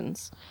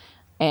questions?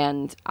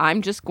 And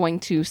I'm just going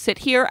to sit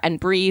here and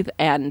breathe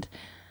and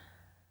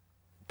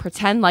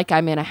pretend like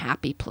I'm in a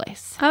happy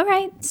place. All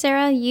right,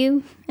 Sarah,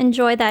 you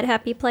enjoy that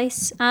happy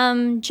place.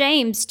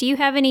 James, do you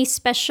have any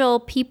special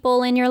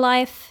people in your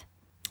life?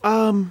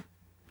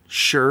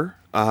 Sure.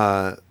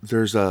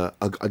 There's a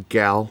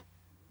gal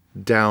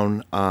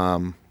down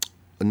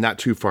not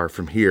too far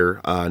from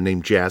here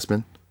named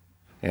Jasmine,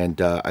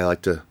 and I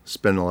like to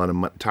spend a lot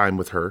of time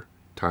with her.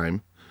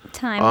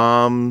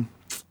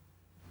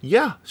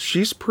 Yeah,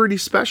 she's pretty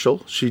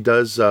special. She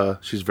does.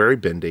 She's very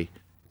bendy,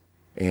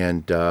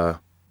 and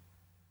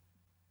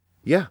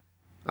yeah,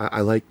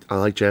 I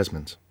like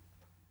Jasmine's.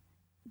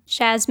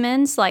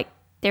 Jasmine's, like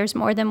there's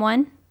more than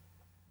one?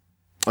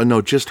 Oh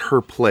no, just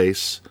her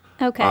place.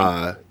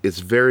 Okay. It's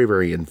very,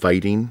 very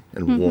inviting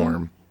and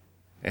warm,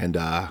 and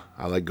I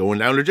like going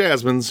down to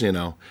Jasmine's,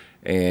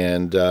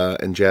 and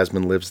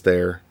Jasmine lives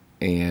there,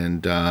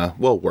 and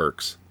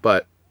works,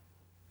 but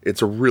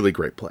it's a really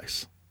great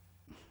place.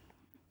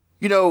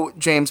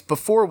 James,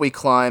 before we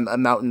climb a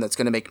mountain that's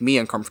going to make me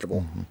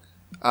uncomfortable,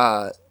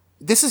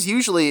 this is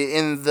usually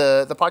in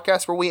the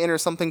podcast where we enter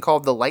something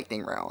called the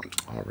lightning round.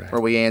 All right.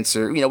 Where we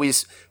answer, we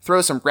just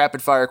throw some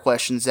rapid fire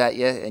questions at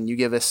you, and you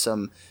give us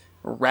some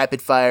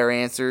rapid fire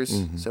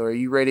answers. So are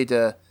you ready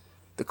to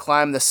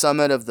climb the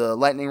summit of the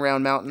lightning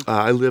round mountain?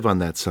 I live on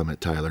that summit,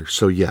 Tyler,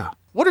 so yeah.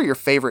 What are your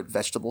favorite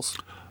vegetables?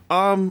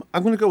 I'm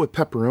going to go with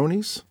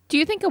pepperonis. Do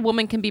you think a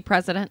woman can be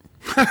president?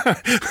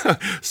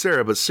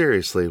 Sarah, but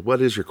seriously,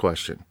 what is your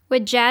question?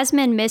 Would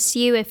Jasmine miss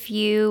you if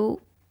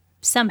you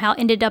somehow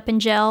ended up in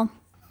jail?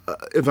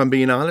 If I'm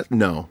being honest,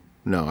 no,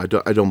 I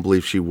don't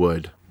believe she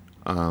would.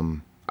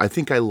 I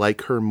think I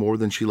like her more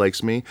than she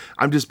likes me.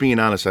 I'm just being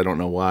honest. I don't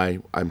know why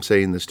I'm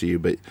saying this to you,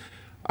 but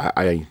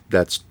I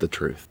that's the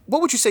truth.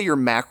 What would you say your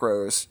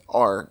macros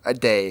are a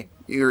day,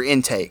 your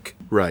intake?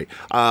 Right.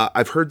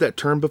 I've heard that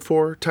term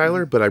before,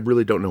 Tyler, but I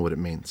really don't know what it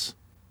means.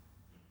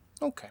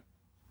 Okay.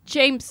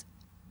 James,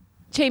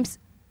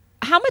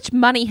 how much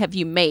money have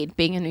you made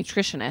being a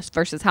nutritionist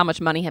versus how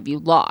much money have you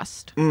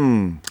lost?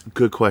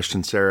 Good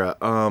question, Sarah.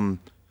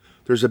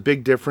 There's a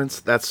big difference.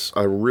 That's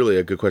really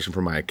a good question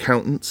for my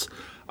accountants.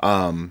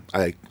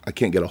 I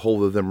can't get a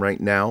hold of them right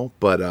now,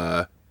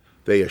 but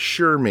they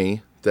assure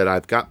me that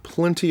I've got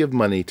plenty of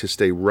money to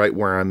stay right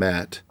where I'm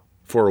at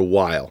for a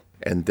while.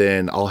 And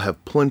then I'll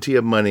have plenty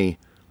of money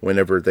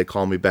whenever they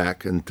call me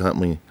back and tell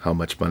me how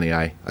much money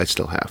I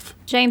still have.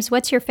 James,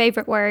 what's your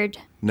favorite word?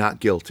 Not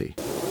guilty.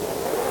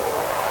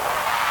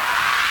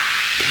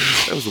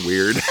 That was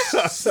weird.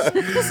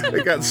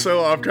 It got so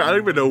off. I don't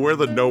even know where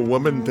the no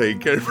woman thing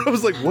came from. I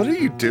was like, what are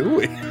you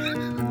doing?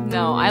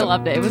 No, I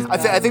loved it. It was.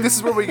 I think this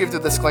is where we give the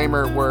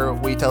disclaimer where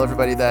we tell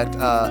everybody that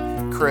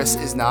Chris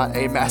is not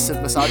a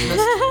massive misogynist.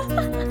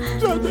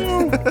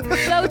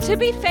 So to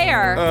be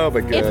fair, Oh my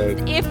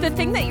God. if the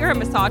thing that you're a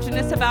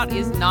misogynist about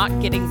is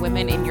not getting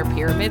women in your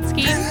pyramid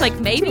schemes, like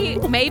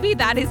maybe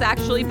that is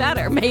actually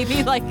better. Maybe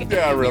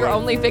Yeah, really. you're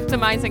only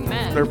victimizing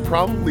men. They're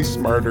probably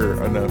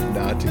smarter enough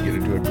not to get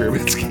into a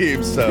pyramid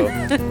scheme, so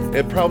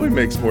it probably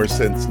makes more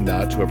sense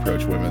not to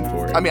approach women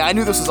for it. I mean, I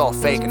knew this was all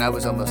fake, and I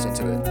was almost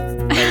into it.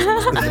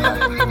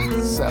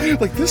 So,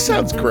 Like, this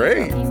sounds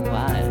great, He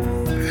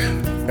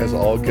was. as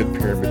all good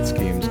pyramid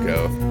schemes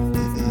go.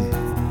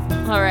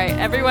 All right,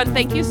 everyone,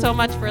 thank you so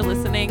much for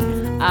listening.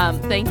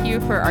 Thank you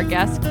for our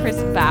guest, Chris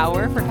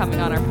Bauer, for coming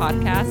on our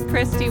podcast.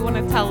 Chris, do you want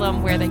to tell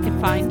them where they can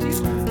find you?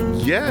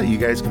 Yeah, you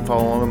guys can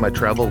follow along with my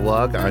travel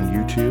vlog on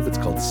YouTube. It's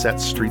called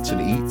Set Streets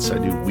and Eats. I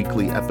do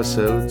weekly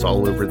episodes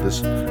all over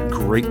this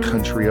great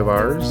country of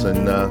ours,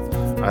 and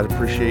I'd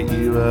appreciate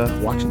you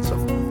watching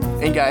some.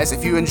 and guys,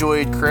 if you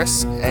enjoyed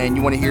Chris and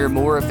you want to hear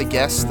more of the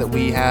guests that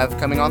we have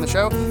coming on the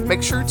show,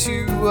 make sure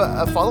to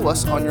follow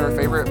us on your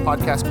favorite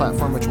podcast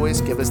platform of choice.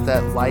 Give us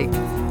that like.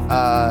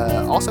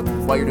 Also,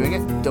 while you're doing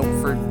it,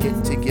 don't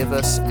forget to give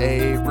us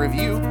a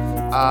review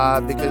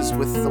because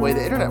with the way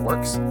the internet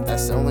works,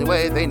 that's the only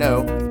way they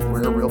know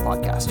we're a real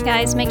podcast.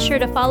 Guys, make sure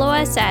to follow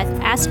us at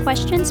Ask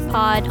Questions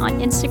Pod on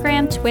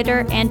Instagram,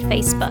 Twitter, and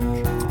Facebook.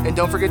 And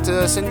don't forget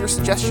to send your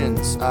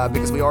suggestions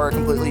because we are a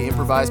completely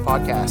improvised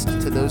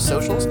podcast to those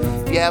socials.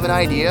 If you have an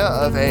idea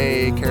of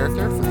a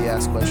character for the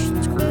Ask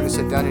Questions crew to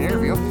sit down and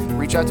interview,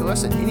 reach out to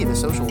us at any of the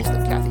socials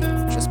that Kathy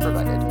just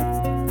provided.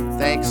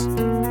 Thanks.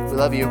 We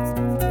love you.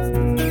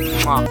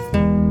 Mwah.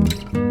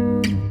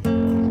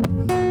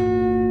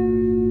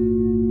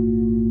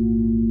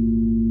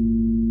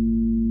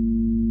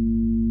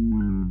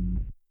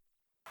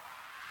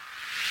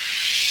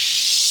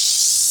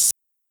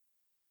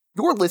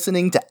 You're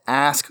listening to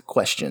Ask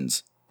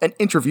Questions, an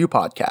interview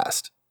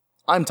podcast.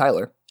 I'm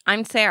Tyler.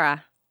 I'm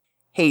Sarah.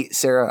 Hey,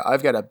 Sarah,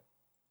 I've got a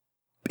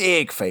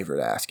big favor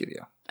to ask of you.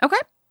 Okay.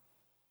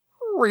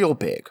 Real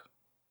big.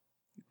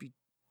 You'd be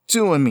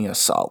doing me a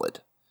solid.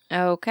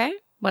 Okay.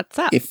 What's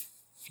up? If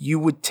you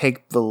would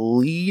take the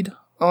lead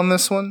on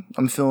this one,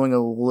 I'm feeling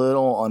a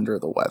little under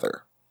the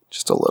weather.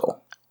 Just a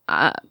little.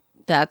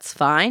 That's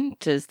fine.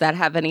 Does that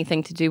have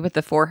anything to do with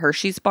the 4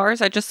 Hershey's bars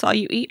I just saw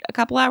you eat a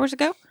couple hours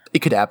ago?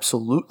 It could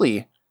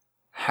absolutely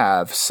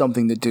have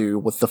something to do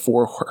with the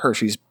 4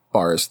 Hershey's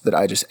bars that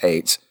I just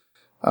ate.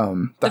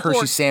 The Hershey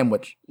 4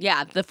 sandwich.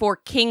 Yeah, the 4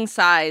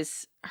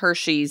 king-size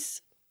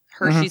Hershey's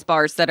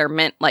bars that are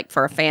meant like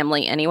for a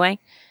family anyway.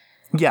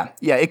 Yeah,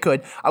 it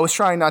could. I was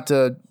trying not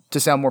to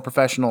sound more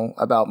professional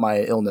about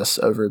my illness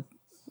over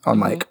on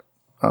mic.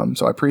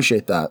 So I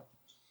appreciate that.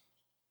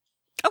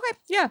 Okay,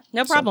 yeah,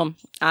 no problem.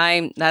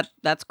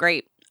 That's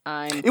great.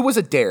 It was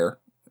a dare.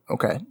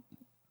 Okay.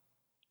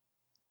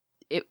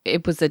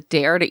 It was a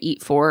dare to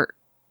eat 4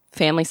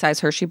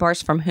 family-size Hershey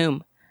bars from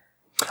whom?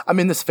 I'm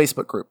in this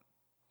Facebook group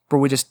where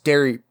we just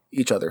dare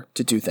each other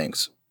to do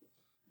things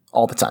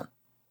all the time.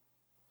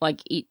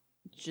 Like eat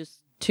just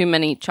too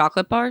many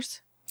chocolate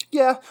bars?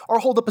 Yeah, or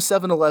hold up a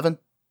 7-Eleven.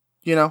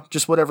 You know,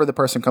 just whatever the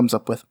person comes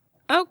up with.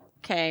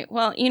 Okay,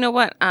 well, you know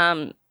what?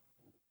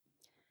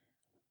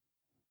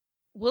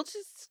 We'll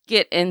just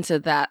get into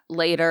that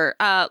later.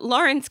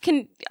 Lawrence,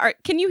 can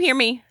you hear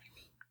me?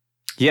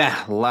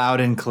 Yeah,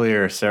 loud and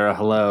clear. Sarah,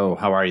 hello.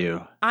 How are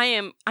you?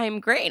 I am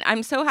great.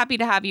 I'm so happy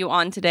to have you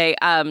on today.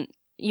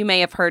 You may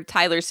have heard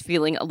Tyler's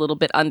feeling a little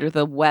bit under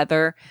the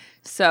weather,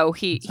 so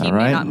he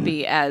may not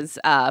be as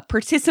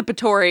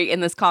participatory in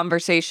this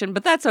conversation,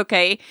 but that's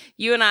okay.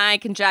 You and I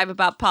can jive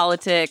about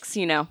politics,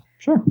 you know.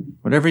 Sure.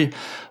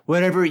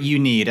 Whatever you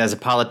need as a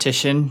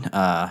politician.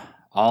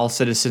 All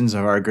citizens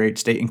of our great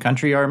state and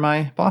country are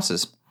my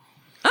bosses.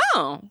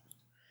 Oh,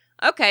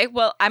 okay.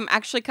 Well, I'm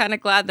actually kind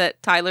of glad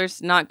that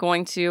Tyler's not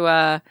going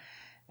to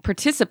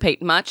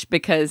participate much,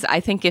 because I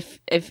think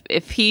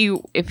if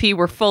he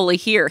were fully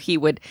here, he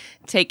would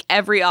take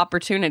every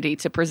opportunity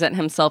to present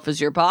himself as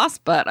your boss.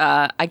 But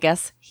I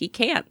guess he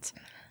can't.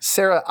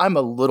 Sarah, I'm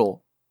a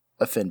little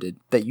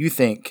offended that you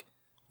think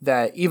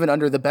that even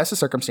under the best of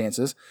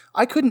circumstances,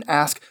 I couldn't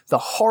ask the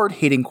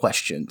hard-hitting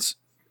questions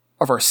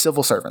of our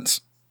civil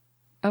servants.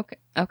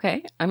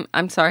 Okay.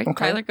 I'm sorry.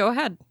 Okay. Tyler, go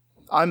ahead.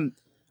 I'm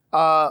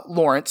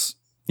Lawrence.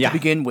 Yeah. To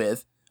begin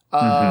with,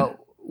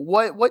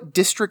 what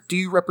district do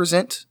you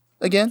represent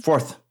again?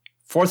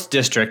 Fourth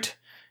district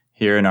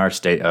here in our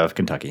state of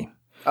Kentucky.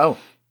 Oh,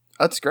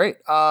 that's great.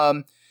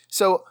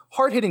 So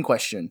hard-hitting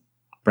question.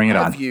 Bring it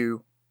Have on.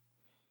 you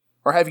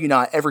or have you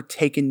not ever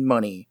taken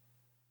money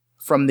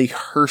from the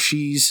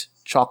Hershey's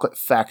Chocolate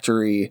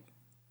Factory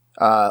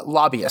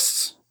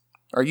lobbyists?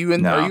 Are you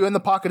in the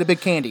pocket of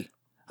Big Candy?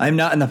 I'm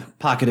not in the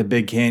pocket of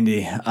Big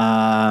Candy.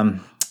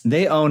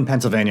 They own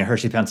Pennsylvania,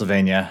 Hershey,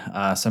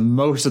 Pennsylvania. So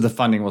most of the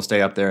funding will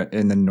stay up there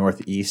in the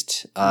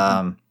Northeast.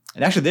 And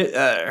actually,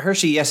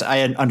 Hershey, yes,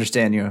 I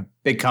understand you.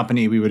 Big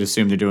company. We would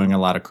assume they're doing a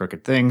lot of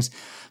crooked things.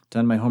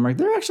 Done my homework.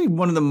 They're actually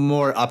one of the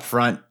more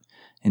upfront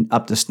and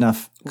up to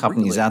snuff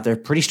companies out there.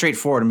 Pretty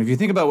straightforward. I mean, if you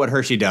think about what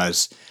Hershey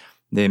does,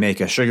 they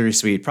make a sugary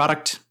sweet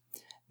product.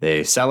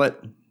 They sell it.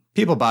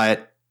 People buy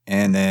it.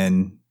 And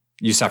then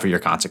you suffer your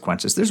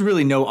consequences. There's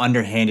really no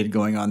underhanded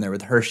going on there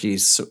with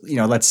Hershey's. So,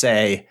 let's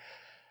say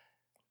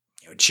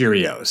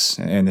Cheerios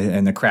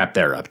and the crap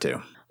they're up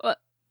to.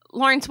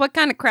 Lawrence, what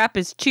kind of crap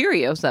is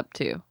Cheerios up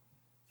to?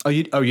 Oh,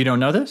 you don't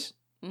know this?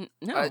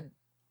 No.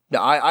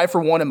 I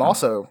for one am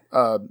also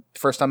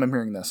first time I'm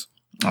hearing this.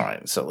 All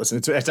right, so listen,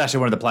 it's actually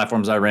one of the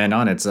platforms I ran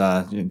on. It's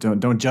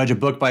don't judge a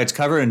book by its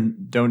cover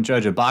and don't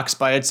judge a box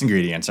by its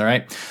ingredients. All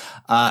right,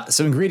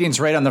 so ingredients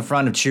right on the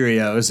front of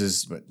Cheerios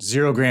is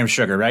 0 gram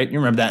sugar. Right, you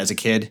remember that as a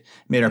kid?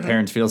 Made our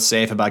parents feel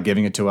safe about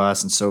giving it to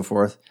us and so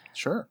forth.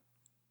 Sure.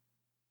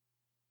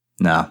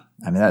 No,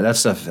 I mean that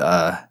stuff.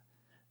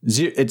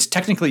 It's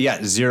technically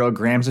 0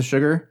 grams of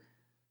sugar,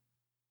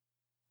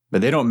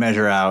 but they don't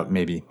measure out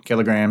maybe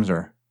kilograms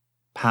or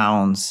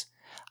pounds.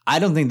 I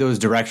don't think those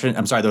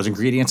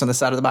ingredients on the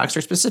side of the box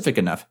are specific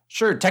enough.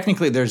 Sure,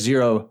 technically there's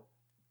 0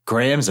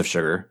 grams of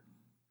sugar.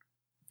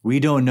 We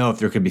don't know if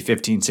there could be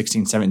 15,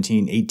 16,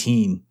 17,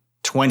 18,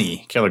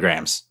 20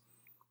 kilograms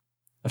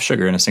of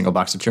sugar in a single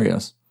box of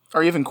Cheerios.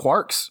 Or even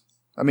quarks.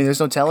 I mean, there's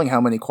no telling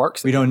how many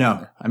quarks. We don't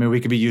know. I mean, we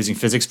could be using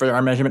physics for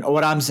our measurement.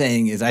 What I'm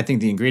saying is I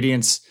think the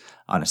ingredients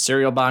on a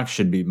cereal box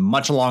should be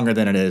much longer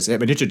than it is.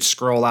 But it should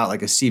scroll out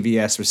like a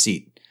CVS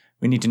receipt.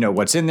 We need to know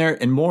what's in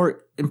there. And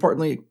more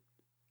importantly,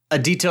 a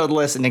detailed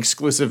list, an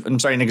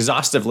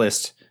exhaustive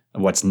list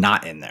of what's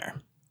not in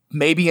there.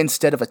 Maybe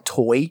instead of a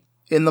toy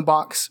in the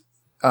box,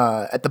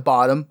 at the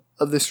bottom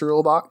of the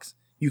cereal box,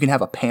 you can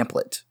have a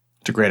pamphlet.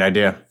 It's a great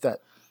idea.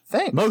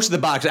 Thanks. Most of the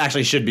box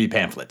actually should be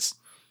pamphlets.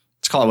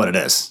 Let's call it what it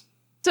is.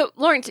 So,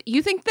 Lawrence,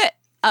 you think that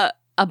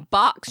a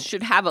box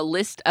should have a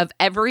list of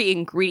every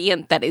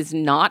ingredient that is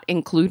not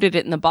included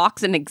in the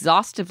box, an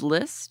exhaustive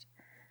list?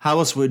 How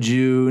else would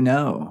you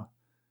know?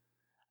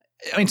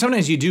 I mean,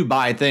 sometimes you do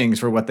buy things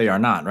for what they are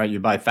not, right? You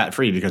buy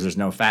fat-free because there's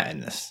no fat in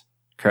this,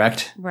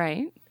 correct?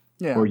 Right.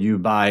 Yeah. Or you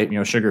buy,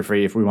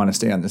 sugar-free if we want to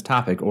stay on this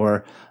topic,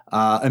 or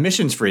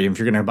emissions-free if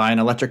you're going to buy an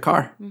electric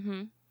car.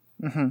 Mm-hmm.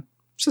 Mm-hmm.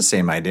 It's the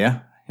same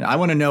idea. I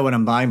want to know what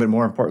I'm buying, but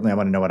more importantly, I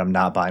want to know what I'm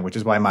not buying, which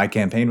is why my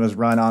campaign was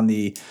run on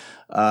the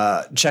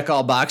check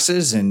all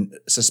boxes and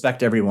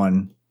suspect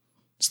everyone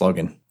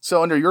slogan.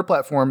 So under your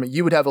platform,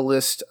 you would have a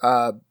list,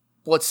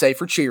 let's say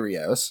for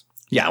Cheerios.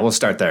 Yeah, we'll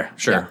start there.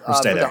 Sure, we'll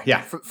stay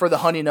there. For the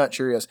Honey Nut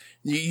Cheerios,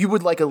 you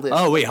would like a list.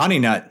 Oh wait, Honey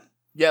Nut.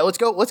 Yeah, let's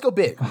go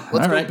big.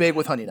 Let's go right. big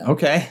with Honey Nut.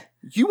 Okay.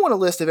 You want a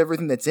list of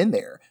everything that's in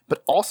there,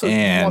 but also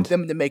you want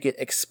them to make it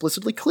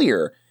explicitly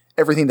clear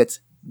everything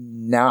that's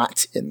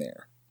not in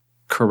there.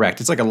 Correct.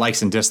 It's like a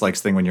likes and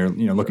dislikes thing when you're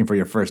looking for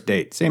your first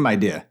date. Same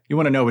idea. You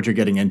want to know what you're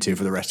getting into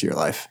for the rest of your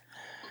life.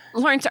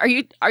 Lawrence, are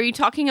you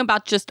talking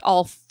about just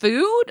all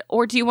food,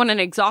 or do you want an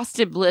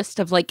exhaustive list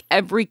of like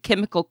every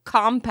chemical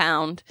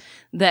compound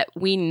that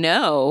we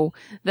know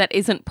that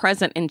isn't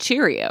present in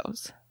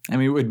Cheerios? I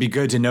mean, it would be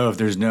good to know if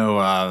there's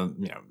no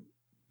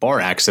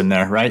borax in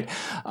there, right?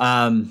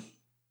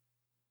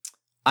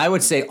 I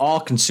would say all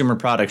consumer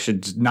products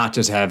should not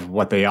just have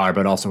what they are,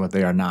 but also what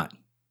they are not.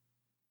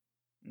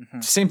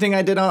 Mm-hmm. Same thing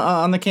I did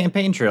on the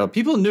campaign trail.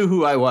 People knew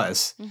who I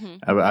was.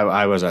 Mm-hmm.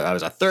 I was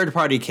a third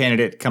party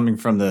candidate coming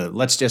from the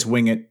Let's Just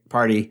Wing It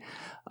party.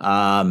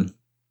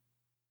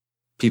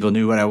 People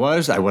knew what I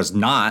was. I was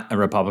not a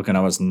Republican.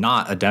 I was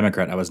not a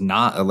Democrat. I was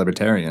not a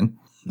Libertarian.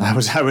 I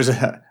was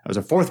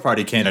a fourth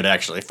party candidate,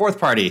 actually.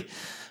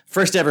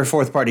 First ever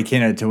fourth party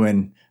candidate to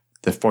win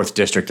the 4th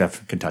district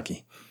of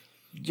Kentucky.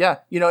 Yeah,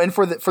 and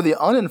for the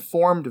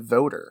uninformed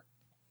voter,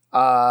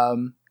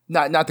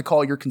 not to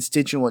call your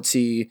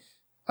constituency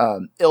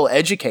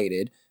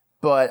ill-educated,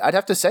 but I'd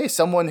have to say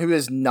someone who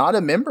is not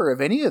a member of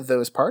any of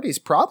those parties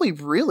probably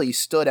really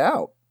stood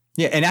out.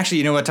 Yeah, and actually,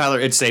 you know what, Tyler?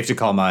 It's safe to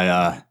call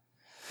my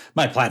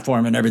my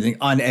platform and everything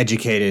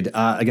uneducated.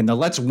 Again, the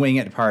Let's Wing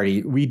It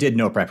party, we did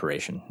no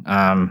preparation.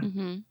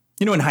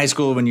 In high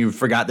school when you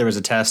forgot there was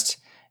a test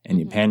and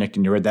you panicked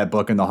and you read that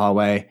book in the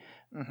hallway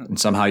and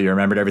somehow you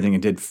remembered everything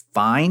and did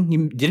fine.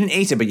 You didn't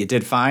ace it, but you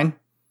did fine.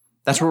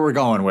 That's where we're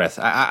going with.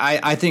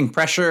 I think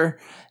pressure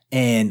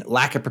and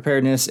lack of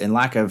preparedness and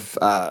lack of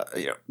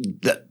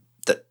the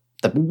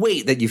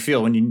weight that you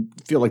feel when you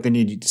feel like they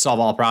need you to solve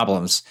all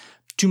problems,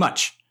 too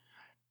much.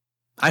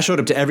 I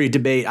showed up to every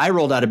debate. I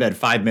rolled out of bed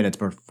 5 minutes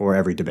before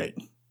every debate.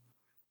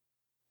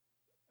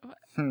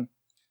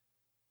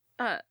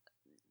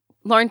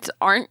 Lawrence,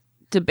 aren't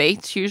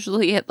debates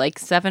usually at like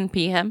 7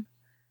 p.m.?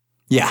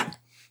 Yeah.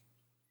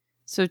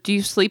 So do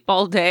you sleep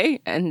all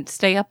day and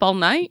stay up all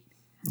night?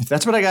 If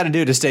that's what I got to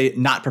do to stay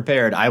not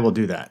prepared, I will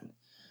do that.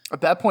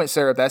 At that point,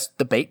 Sarah, that's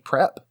debate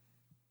prep.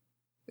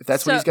 If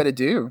that's what he's got to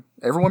do,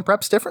 everyone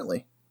preps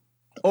differently.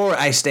 Or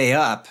I stay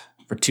up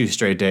for 2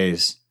 straight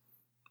days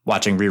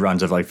watching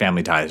reruns of like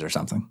Family Ties or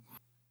something.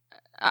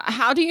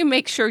 How do you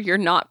make sure you're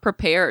not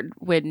prepared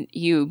when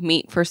you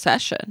meet for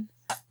session?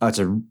 That's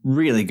a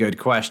really good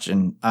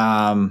question.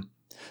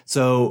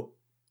 So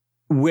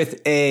with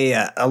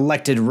a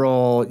elected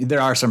role,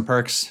 there are some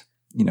perks.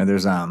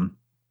 There's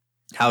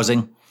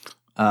housing,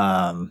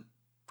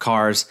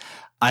 cars.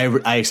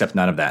 I accept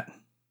none of that.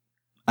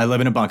 I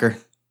live in a bunker,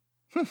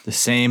 the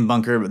same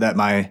bunker that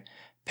my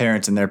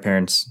parents and their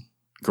parents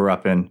grew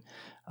up in.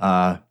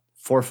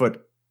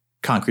 4-foot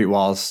concrete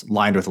walls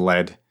lined with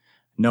lead,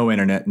 no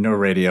internet, no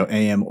radio,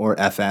 AM or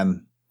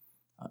FM.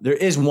 There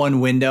is one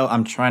window.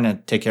 I'm trying to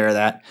take care of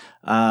that.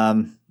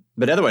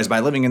 But otherwise,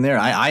 by living in there,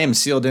 I am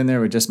sealed in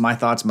there with just my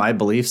thoughts, my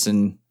beliefs,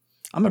 and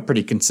I'm a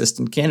pretty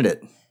consistent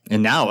candidate.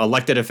 And now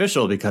elected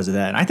official because of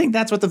that. And I think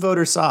that's what the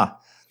voters saw.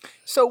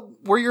 So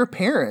were your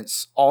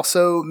parents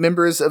also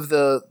members of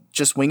the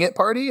Just Wing It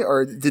party,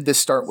 or did this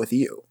start with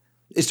you?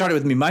 It started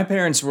with me. My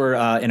parents were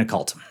in a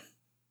cult.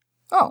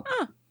 Oh.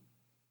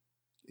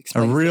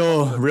 A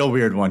real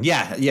weird one.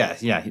 Yeah.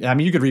 I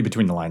mean, you could read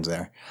between the lines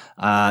there.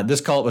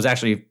 This cult was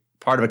actually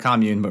part of a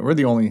commune, but we're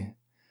the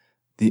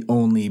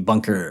only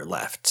bunker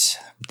left.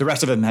 The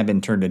rest of them have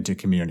been turned into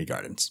community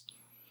gardens.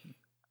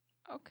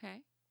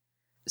 Okay.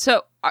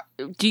 So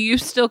do you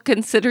still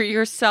consider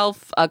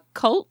yourself a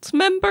cult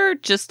member?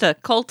 Just a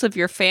cult of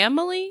your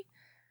family?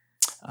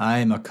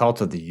 I'm a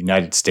cult of the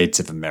United States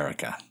of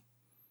America.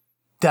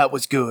 That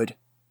was good.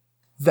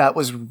 That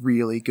was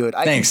really good.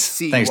 Thanks,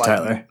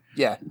 Tyler.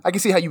 I can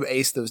see how you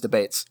aced those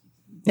debates.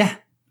 Yeah.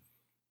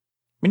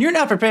 When you're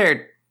not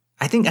prepared,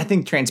 I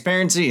think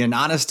transparency and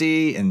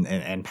honesty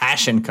and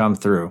passion come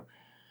through.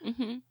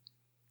 Mm-hmm.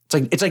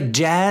 It's like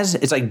jazz.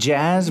 It's like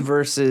jazz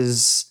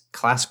versus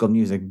classical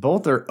music.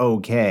 Both are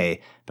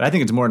okay, but I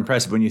think it's more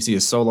impressive when you see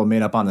a solo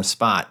made up on the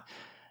spot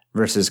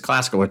versus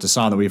classical. It's a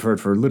song that we've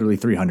heard for literally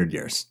 300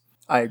 years.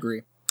 I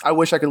agree. I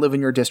wish I could live in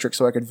your district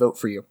so I could vote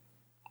for you.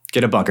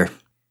 Get a bunker.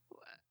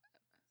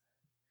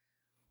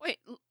 Wait,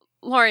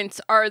 Lawrence,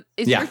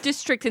 is your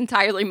district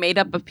entirely made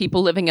up of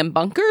people living in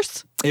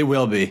bunkers? It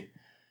will be.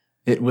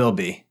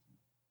 What?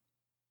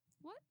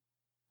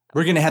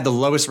 We're going to have the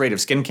lowest rate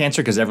of skin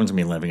cancer because everyone's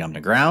going to be living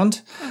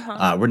underground.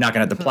 Uh-huh. We're not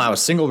going to have to plow a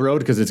single road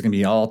because it's going to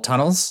be all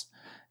tunnels.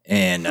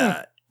 And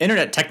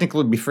internet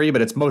technically will be free,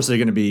 but it's mostly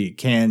going to be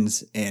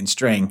cans and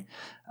string.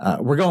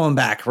 We're going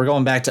back. We're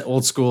going back to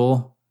old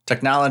school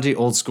technology,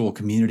 old school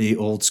community,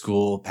 old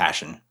school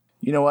passion.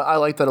 You know what? I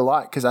like that a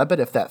lot because I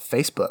bet if that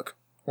Facebook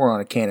were on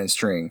a can and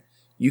string,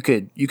 you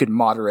could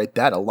moderate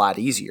that a lot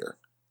easier.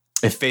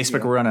 If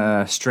Facebook were on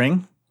a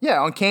string? Yeah,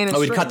 on cane and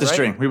we'd string, cut the right?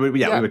 string. We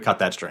would cut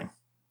that string.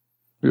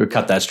 We would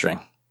cut that string.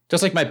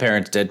 Just like my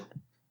parents did.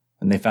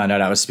 When they found out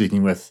I was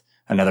speaking with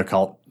another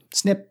cult.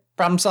 Snip,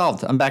 problem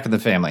solved. I'm back in the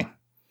family.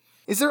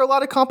 Is there a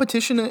lot of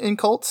competition in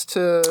cults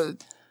to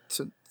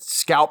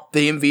scalp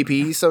the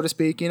MVP, so to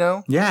speak, you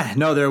know? Yeah,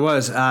 no, there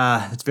was.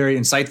 It's very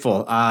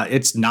insightful.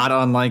 It's not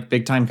unlike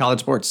big time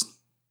college sports.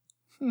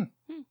 You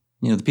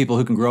know, the people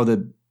who can grow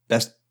the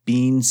best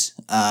beans,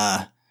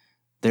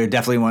 they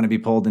definitely want to be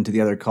pulled into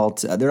the other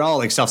cults. They're all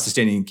like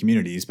self-sustaining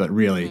communities, but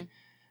really,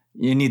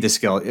 you need the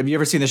skill. Have you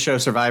ever seen the show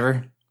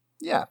Survivor?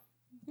 Yeah.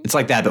 It's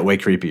like that, but way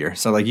creepier.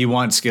 So, like, you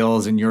want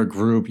skills in your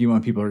group. You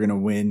want people who are going to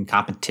win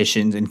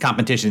competitions. And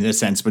competition in this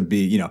sense would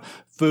be, you know,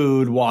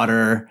 food,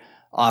 water,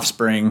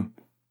 offspring.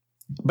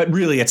 But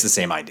really, it's the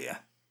same idea.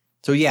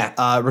 So,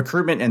 yeah,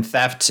 recruitment and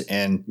theft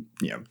and,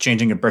 you know,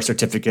 changing of birth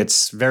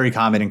certificates, very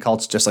common in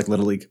cults, just like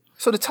Little League.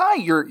 So to tie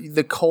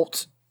the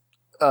cult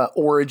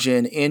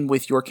origin in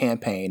with your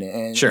campaign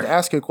and Sure. to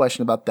ask you a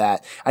question about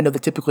that, I know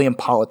that typically in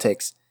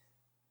politics,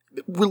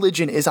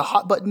 religion is a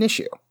hot button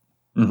issue.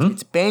 Mm-hmm.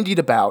 It's bandied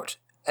about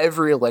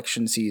every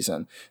election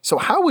season. So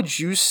how would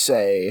you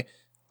say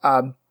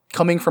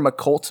coming from a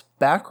cult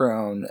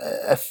background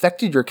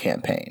affected your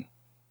campaign?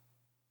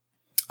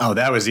 Oh,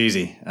 that was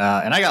easy.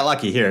 And I got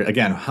lucky here.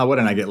 Again, how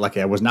wouldn't I get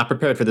lucky? I was not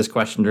prepared for this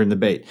question during the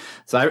debate.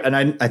 So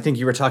I think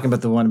you were talking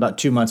about the one about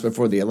 2 months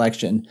before the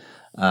election.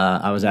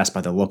 I was asked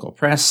by the local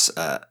press,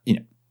 you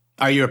know,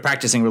 are you a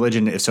practicing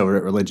religion? If so,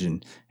 what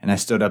religion? And I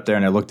stood up there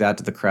and I looked out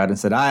to the crowd and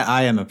said,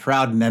 I am a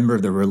proud member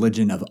of the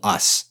religion of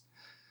us.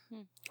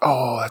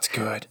 Oh, that's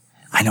good.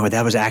 I know,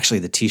 that was actually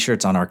the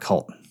t-shirts on our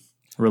cult.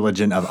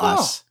 Religion of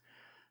us.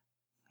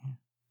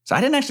 So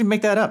I didn't actually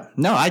make that up.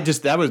 No,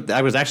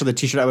 that was actually the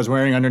t-shirt I was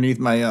wearing underneath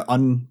my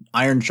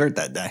unironed shirt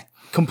that day.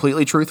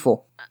 Completely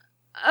truthful.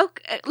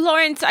 Okay,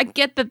 Lawrence, I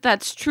get that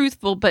that's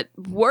truthful, but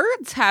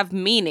words have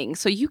meaning,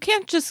 so you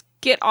can't just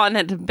get on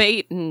a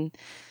debate and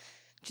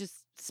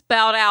just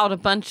spout out a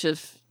bunch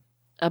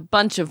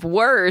of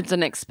words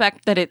and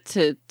expect that it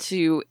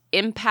to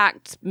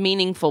impact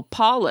meaningful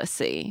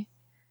policy.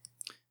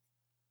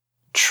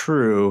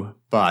 True,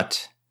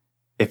 but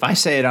if I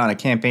say it on a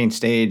campaign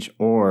stage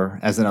or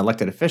as an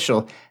elected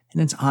official,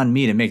 then it's on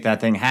me to make that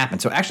thing happen.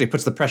 So it actually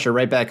puts the pressure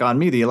right back on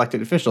me, the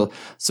elected official.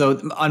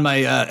 So on my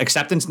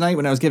acceptance night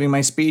when I was giving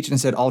my speech and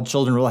said all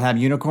children will have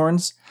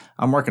unicorns,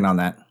 I'm working on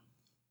that.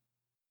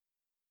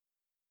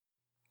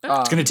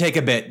 It's going to take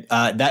a bit.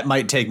 That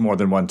might take more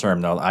than one term,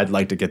 though. I'd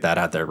like to get that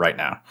out there right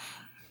now.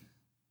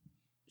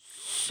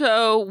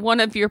 So one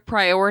of your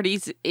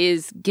priorities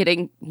is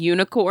getting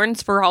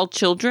unicorns for all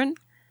children?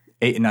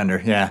 8 and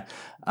under, yeah.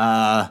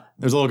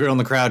 There's a little girl in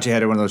the crowd. She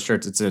had one of those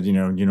shirts that said, you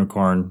know,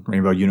 unicorn,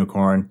 rainbow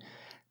unicorn.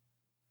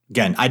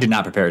 Again, I did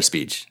not prepare a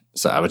speech.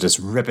 So I was just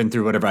ripping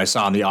through whatever I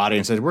saw in the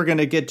audience. Said, we're going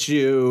to get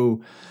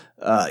you,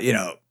 you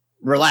know,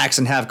 relax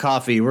and have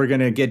coffee. We're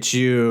going to get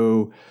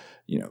you,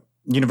 you know,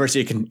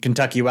 University of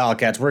Kentucky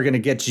Wildcats. We're going to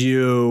get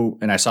you.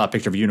 And I saw a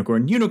picture of a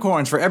unicorn.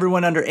 Unicorns for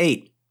everyone under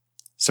 8.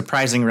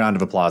 Surprising round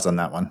of applause on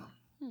that one.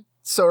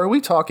 So are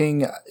we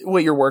talking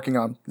what you're working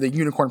on, the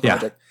Unicorn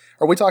Project?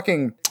 Yeah. Are we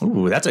talking...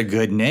 Ooh, that's a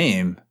good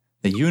name.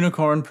 The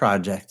Unicorn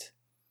Project.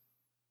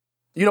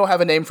 You don't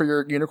have a name for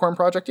your Unicorn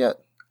Project yet?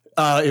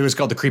 It was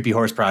called the Creepy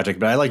Horse Project,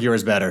 but I like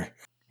yours better.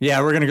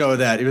 Yeah, we're going to go with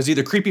that. It was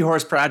either Creepy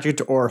Horse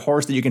Project or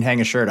Horse that you can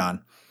hang a shirt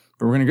on.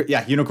 But we're going to go...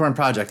 Yeah, Unicorn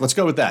Project. Let's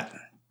go with that.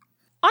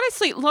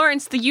 Honestly,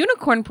 Lawrence, the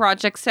Unicorn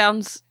Project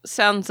sounds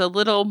a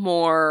little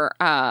more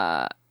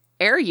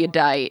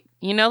erudite.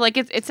 You know, like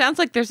it sounds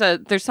like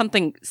there's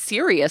something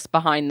serious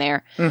behind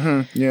there.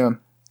 Mm-hmm. Yeah.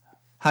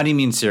 How do you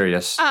mean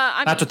serious?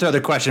 Not to throw the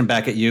question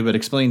back at you, but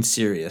explain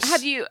serious.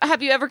 Have you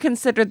ever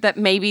considered that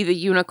maybe the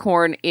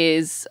unicorn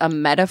is a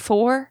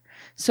metaphor?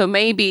 So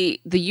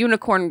maybe the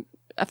unicorn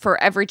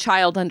for every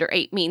child under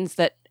 8 means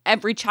that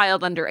every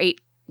child under 8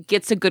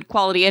 gets a good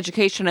quality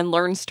education and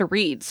learns to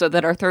read so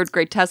that our 3rd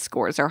grade test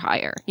scores are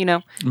higher, you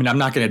know? I mean, I'm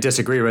not going to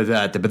disagree with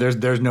that, but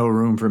there's no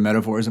room for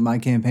metaphors in my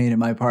campaign, in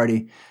my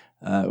party.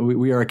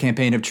 We are a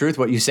campaign of truth.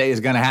 What you say is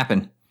going to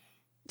happen.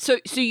 So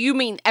you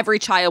mean every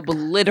child will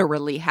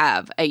literally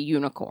have a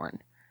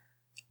unicorn?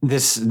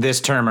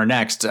 This term or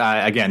next.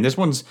 Again, there's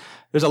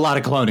a lot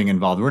of cloning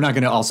involved. We're not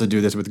going to also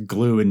do this with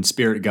glue and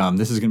spirit gum.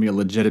 This is going to be a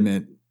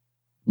legitimate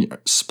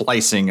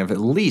splicing of at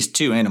least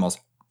 2 animals,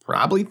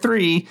 probably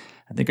 3.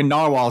 I think a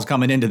narwhal is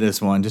coming into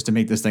this one just to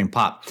make this thing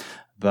pop.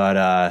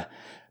 But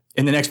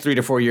in the next 3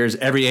 to 4 years,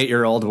 every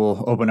 8-year-old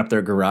will open up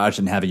their garage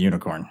and have a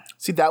unicorn.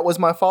 See, that was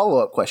my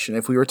follow-up question.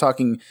 If we were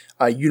talking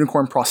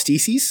unicorn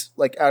prostheses,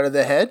 like out of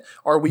the head,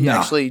 or are we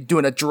actually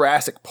doing a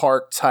Jurassic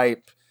Park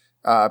type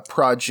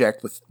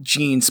project with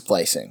gene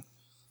splicing?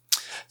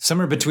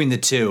 Somewhere between the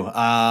two.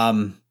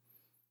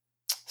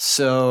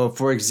 So,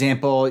 for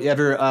example, you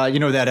ever, you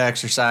know that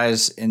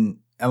exercise in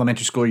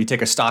elementary school, you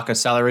take a stalk of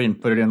celery and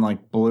put it in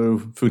like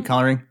blue food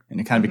coloring and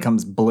it kind of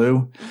becomes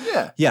blue.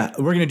 Yeah. Yeah,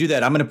 we're going to do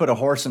that. I'm going to put a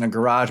horse in a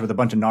garage with a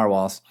bunch of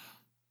narwhals.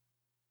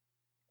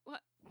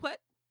 What?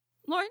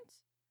 Lawrence?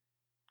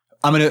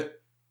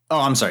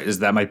 I'm sorry.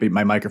 That might be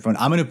my microphone.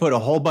 I'm going to put a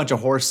whole bunch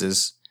of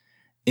horses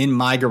in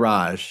my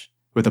garage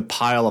with a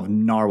pile of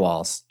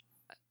narwhals.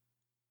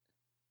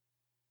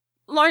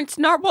 Lawrence,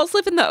 narwhals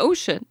live in the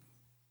ocean.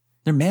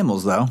 They're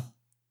mammals, though.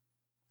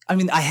 I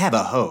mean, I have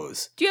a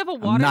hose. Do you have a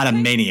water I'm not tank? a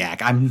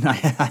maniac.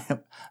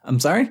 I'm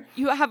sorry?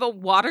 You have a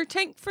water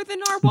tank for the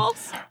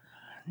narwhals?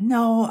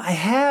 No, I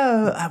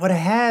have. What I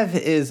have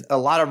is a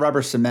lot of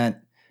rubber cement.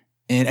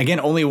 And again,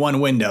 only one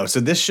window. So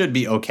this should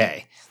be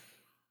okay.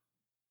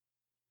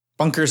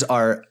 Bunkers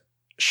are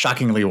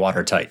shockingly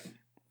watertight.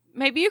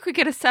 Maybe you could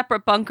get a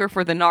separate bunker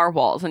for the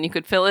narwhals and you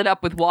could fill it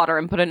up with water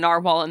and put a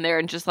narwhal in there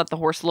and just let the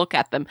horse look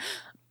at them.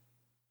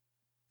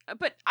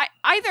 But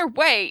either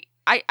way,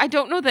 I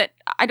don't know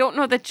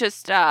that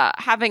just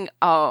having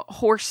a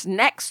horse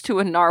next to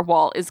a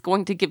narwhal is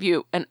going to give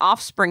you an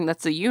offspring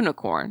that's a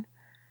unicorn.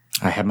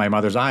 I have my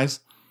mother's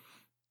eyes.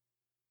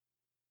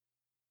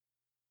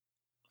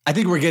 I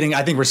think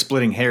we're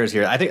splitting hairs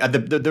here. I think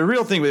the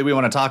real thing that we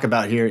want to talk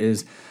about here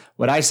is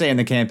what I say in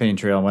the campaign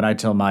trail and what I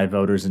tell my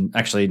voters. And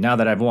actually, now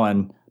that I've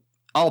won,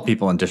 all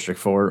people in District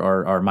 4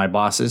 are my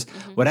bosses.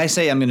 Mm-hmm. What I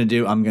say I'm going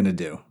to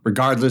do,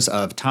 regardless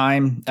of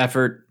time,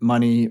 effort,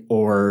 money,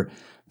 or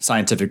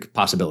scientific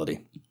possibility.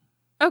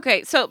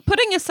 Okay, so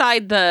putting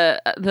aside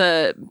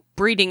the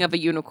breeding of a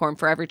unicorn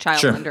for every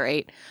child Sure. under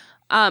 8,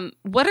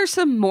 what are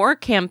some more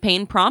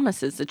campaign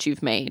promises that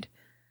you've made?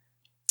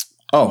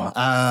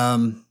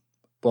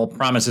 Well,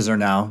 promises are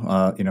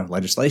now,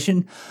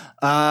 legislation.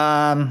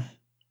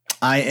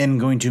 I am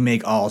going to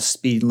make all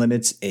speed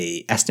limits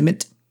a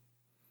estimate.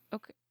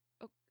 Okay.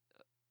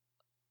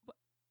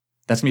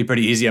 That's going to be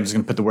pretty easy. I'm just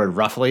going to put the word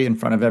roughly in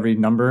front of every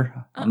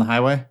number on the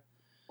highway.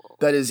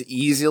 That is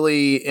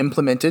easily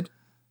implemented.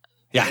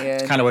 Yeah, And-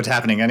 it's kind of what's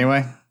happening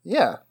anyway.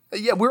 Yeah.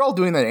 Yeah, we're all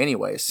doing that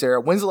anyway.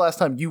 Sarah, when's the last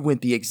time you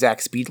went the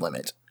exact speed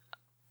limit?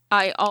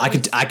 I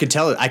could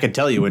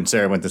tell you when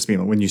Sarah went the speed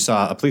limit, when you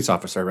saw a police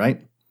officer,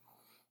 right?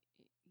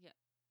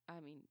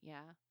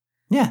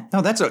 Yeah,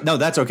 no,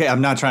 that's okay.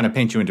 I'm not trying to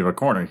paint you into a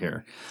corner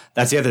here.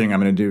 That's the other thing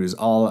I'm going to do is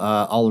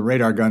all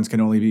radar guns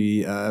can only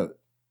be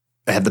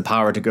have the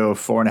power to go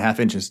 4.5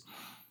 inches.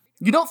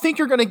 You don't think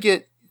you're going to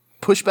get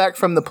pushback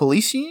from the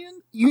police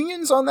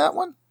unions on that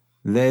one?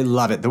 They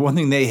love it. The one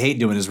thing they hate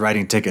doing is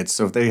writing tickets.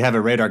 So if they have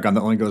a radar gun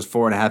that only goes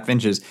 4.5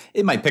 inches,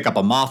 it might pick up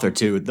a moth or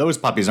two. Those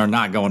puppies are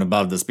not going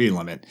above the speed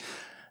limit.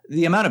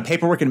 The amount of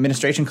paperwork and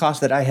administration costs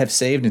that I have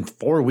saved in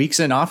 4 weeks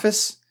in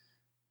office,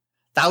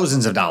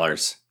 thousands of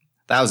dollars.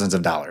 Thousands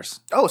of dollars.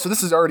 Oh, so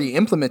this is already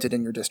implemented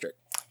in your district.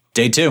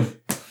 Day 2.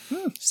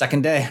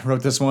 Second day,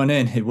 wrote this one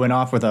in. It went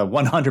off with a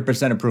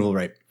 100% approval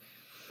rate.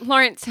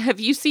 Lawrence, have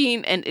you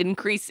seen an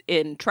increase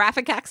in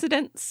traffic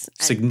accidents?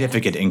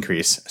 Significant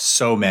increase.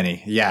 So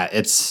many. Yeah,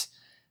 it's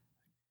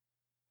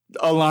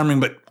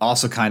alarming, but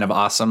also kind of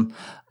awesome.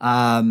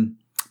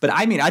 But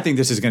I mean, I think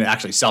this is going to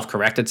actually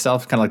self-correct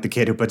itself, kind of like the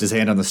kid who puts his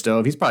hand on the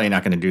stove. He's probably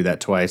not going to do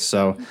that twice.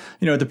 So,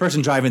 the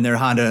person driving their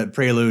Honda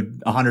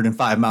Prelude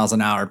 105 miles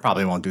an hour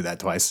probably won't do that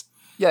twice.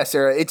 Yeah,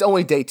 Sarah, it's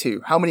only day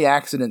 2. How many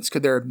accidents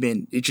could there have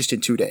been just in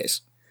 2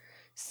 days?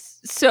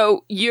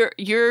 So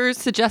you're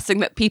suggesting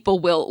that people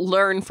will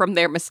learn from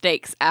their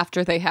mistakes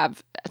after they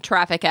have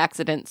traffic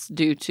accidents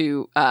due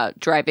to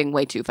driving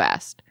way too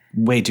fast.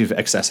 Way too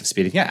excessive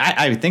speeding. Yeah,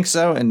 I think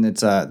so, and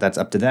it's that's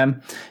up to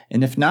them.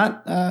 And if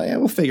not,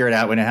 we'll figure it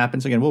out when it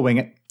happens. Again, we'll wing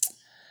it.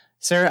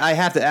 Sarah, I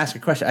have to ask a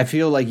question. I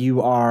feel like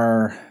you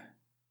are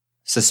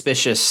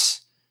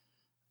suspicious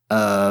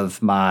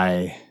of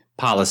my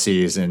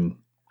policies and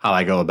how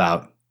I go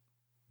about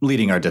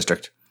leading our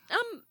district.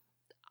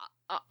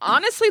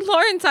 Honestly,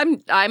 Lawrence,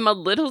 I'm a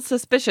little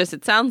suspicious.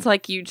 It sounds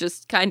like you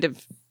just kind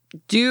of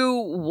do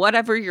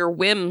whatever your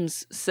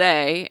whims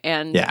say,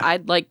 and Yeah.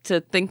 I'd like to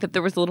think that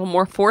there was a little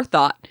more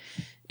forethought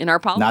in our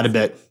policy. Not a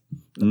bit.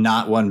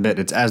 Not one bit.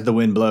 It's as the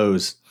wind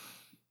blows.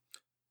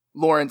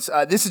 Lawrence,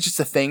 this is just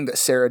a thing that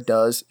Sarah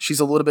does. She's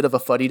a little bit of a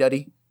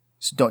fuddy-duddy,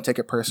 so don't take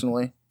it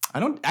personally. I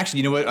don't actually,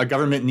 you know what? A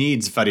government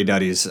needs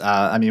fuddy-duddies.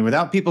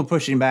 Without people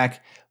pushing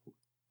back,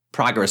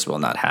 progress will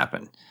not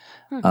happen.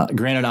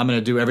 Granted, I'm going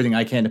to do everything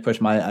I can to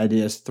push my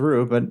ideas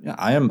through, but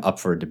I am up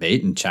for a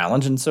debate and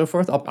challenge and so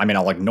forth.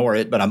 I'll ignore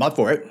it, but I'm up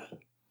for it.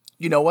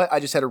 You know what? I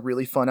just had a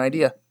really fun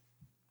idea.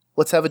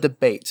 Let's have a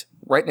debate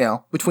right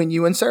now between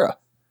you and Sarah.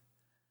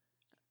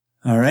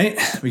 All right.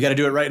 We got to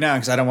do it right now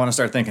because I don't want to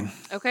start thinking.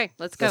 Okay,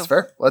 let's go. That's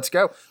fair. Let's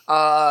go.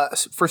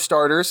 For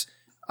starters,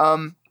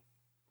 we're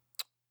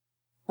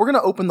going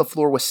to open the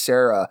floor with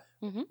Sarah.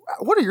 Mhm.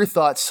 What are your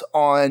thoughts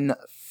on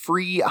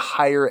free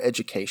higher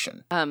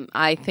education?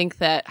 I think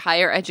that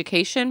higher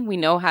education, we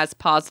know, has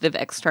positive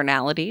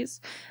externalities.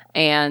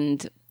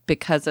 And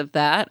because of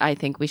that, I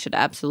think we should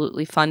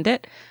absolutely fund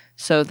it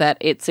so that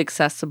it's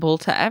accessible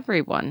to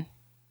everyone.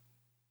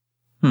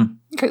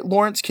 Okay,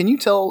 Lawrence, can you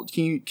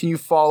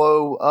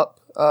follow up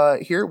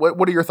here?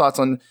 What are your thoughts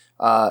on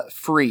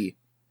free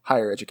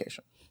higher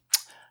education?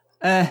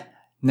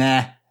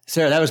 Nah.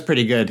 Sarah, that was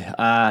pretty good.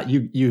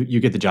 You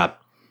get the job.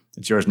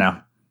 It's yours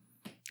now.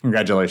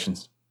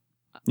 Congratulations.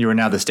 You are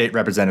now the state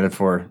representative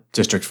for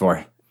District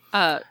 4.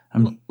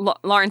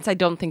 Lawrence, I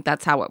don't think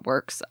that's how it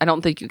works. I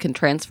don't think you can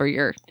transfer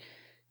your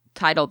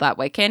title that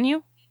way, can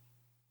you?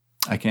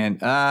 I can.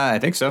 I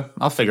think so.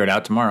 I'll figure it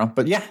out tomorrow.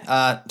 But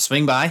yeah,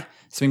 swing by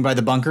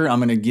the bunker. I'm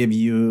going to give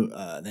you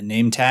the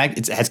name tag.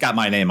 It's got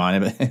my name on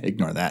it, but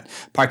ignore that.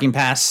 Parking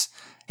pass.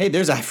 Hey,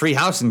 there's a free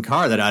house and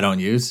car that I don't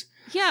use.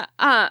 Yeah.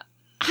 How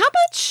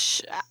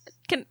much?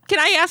 Can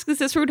I ask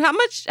this rude? How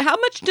much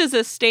does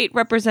a state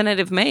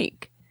representative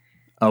make?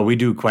 Oh, we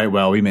do quite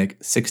well. We make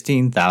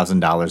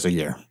 $16,000 a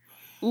year.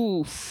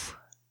 Oof.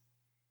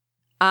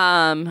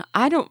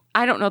 I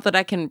don't know that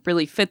I can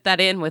really fit that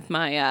in with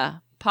my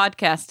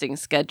podcasting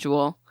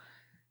schedule.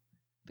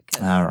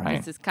 Because all right,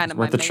 this is kind of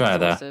worth my a try,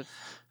 though.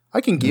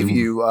 I can give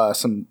you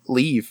some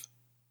leave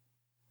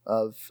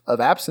of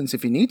absence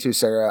if you need to,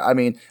 Sarah. I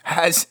mean,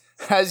 as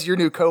your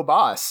new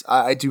co-boss,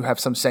 I do have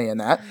some say in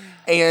that.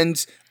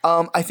 And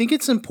I think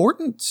it's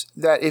important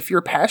that if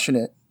you're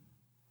passionate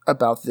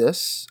about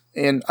this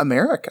in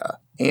America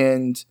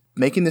and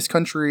making this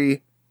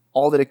country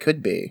all that it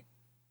could be,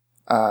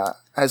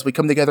 as we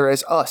come together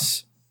as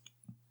us,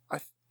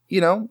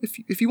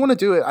 if you want to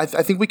do it, I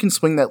think we can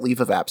swing that leave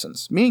of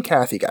absence. Me and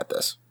Kathy got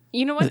this.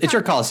 You know what? It's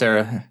your call,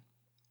 Sarah.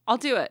 I'll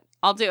do it.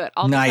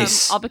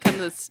 Nice. I'll become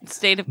the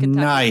state of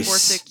Kentucky Nice.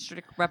 Horse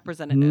District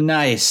representative.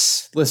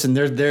 Nice. Listen,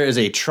 there is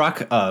a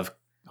truck of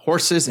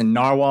horses and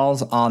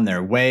narwhals on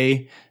their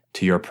way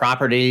to your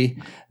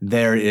property.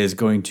 There is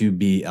going to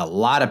be a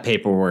lot of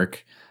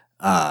paperwork.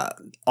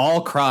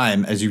 All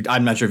crime,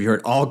 I'm not sure if you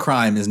heard, all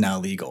crime is now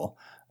legal.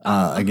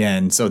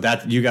 Again, so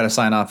that you got to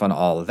sign off on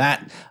all of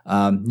that.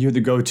 You have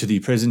to go to the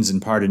prisons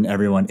and pardon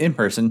everyone in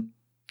person.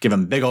 Give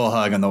them a big old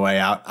hug on the way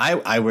out.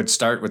 I would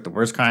start with the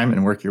worst crime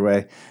and work your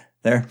way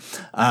there.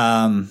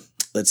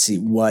 Let's see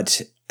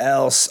what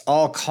else.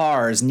 All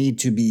cars need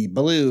to be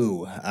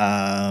blue.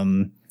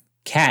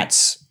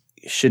 Cats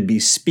should be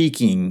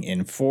speaking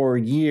in 4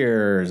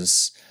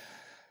 years.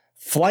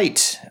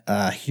 Flight,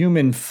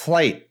 human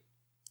flight.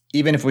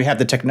 Even if we have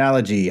the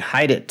technology,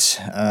 hide it.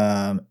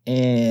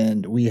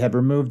 And we have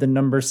removed the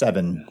number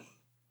 7.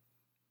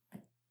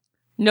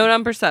 No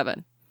number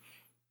 7.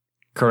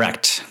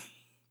 Correct.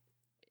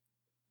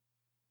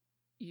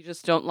 You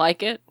just don't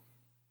like it?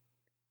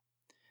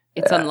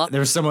 It's unlucky. There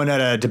was someone at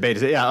a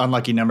debate. Yeah,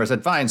 unlucky number. I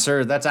said, fine,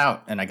 sir, that's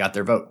out. And I got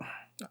their vote.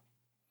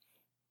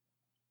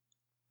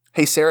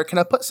 Hey, Sarah, can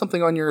I put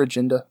something on your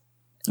agenda?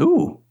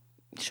 Ooh.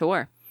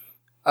 Sure.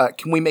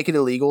 Can we make it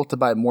illegal to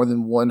buy more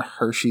than one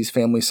Hershey's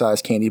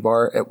family-sized candy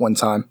bar at one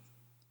time?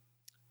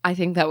 I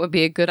think that would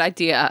be a good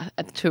idea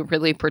to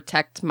really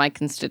protect my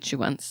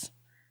constituents.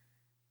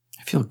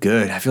 I feel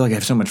good. I feel like I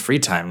have so much free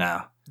time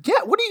now.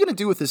 Yeah, what are you going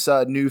to do with this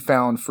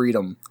newfound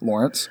freedom,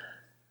 Lawrence?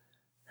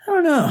 I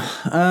don't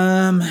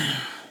know.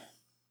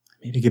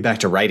 Maybe get back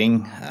to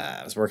writing.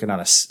 I was working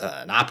on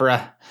an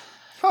opera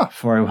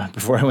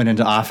before I went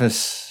into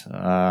office.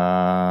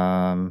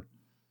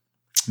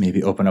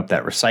 Maybe open up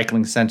that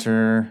recycling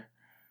center.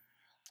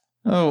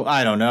 Oh,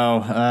 I don't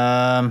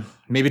know.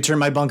 Maybe turn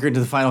my bunker into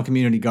the final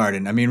community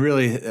garden. I mean,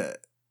 really,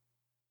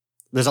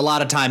 there's a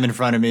lot of time in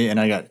front of me, and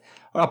I'll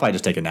probably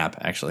just take a nap,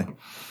 actually.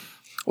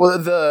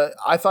 Well,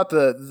 I thought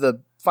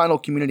the final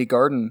community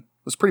garden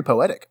was pretty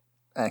poetic,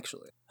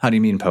 actually. How do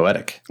you mean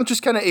poetic? It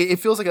just kind of, it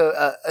feels like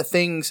a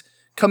thing's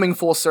coming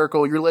full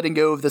circle. You're letting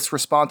go of this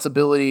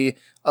responsibility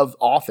of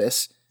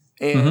office,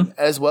 and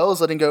as well as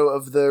letting go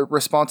of the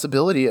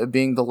responsibility of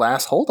being the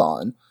last hold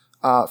on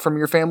from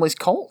your family's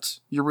cult.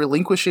 You're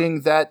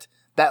relinquishing that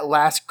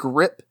last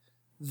grip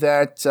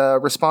that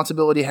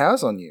responsibility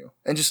has on you,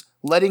 and just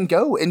letting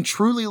go and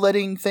truly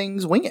letting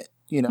things wing it.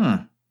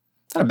 Not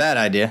a bad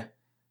idea.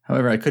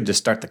 However, I could just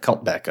start the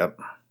cult back up.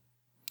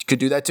 You could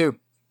do that too.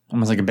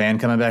 Almost like a band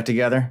coming back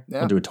together. Yeah.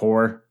 We'll do a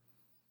tour,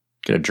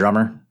 get a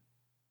drummer,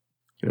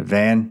 get a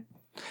van.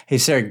 Hey,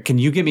 Sarah, can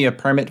you give me a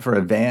permit for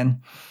a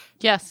van?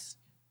 Yes.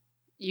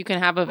 You can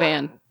have a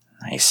van.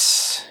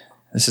 Nice.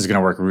 This is going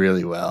to work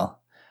really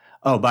well.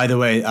 Oh, by the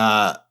way,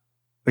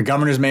 the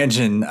governor's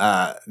mansion,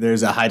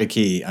 there's a hide a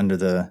key under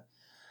the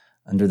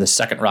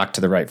second rock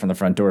to the right from the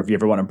front door. If you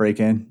ever want to break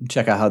in,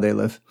 check out how they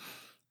live.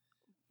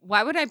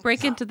 Why would I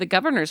break into the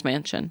governor's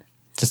mansion?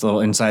 Just a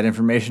little inside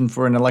information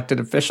for an elected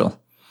official.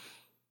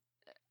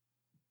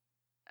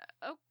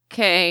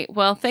 Okay,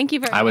 well, thank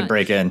you very much. I would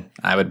break in.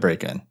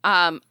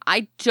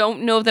 I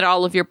don't know that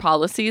all of your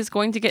policy is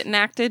going to get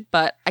enacted,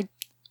 but I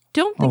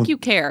don't think you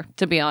care,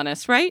 to be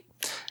honest, right?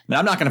 Now,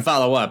 I'm not going to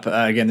follow up.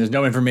 Again, there's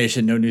no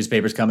information, no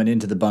newspapers coming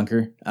into the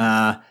bunker.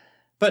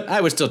 But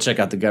I would still check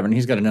out the governor.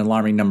 He's got an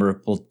alarming number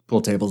of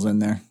pool tables in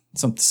there.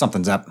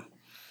 Something's up.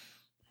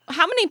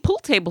 How many pool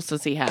tables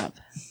does he have?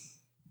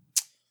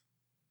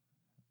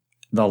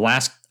 The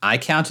last I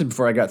counted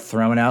before I got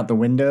thrown out the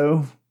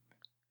window,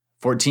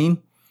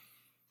 14.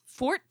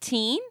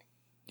 14?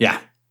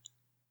 Yeah.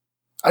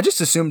 I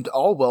just assumed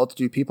all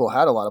well-to-do people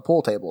had a lot of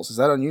pool tables. Is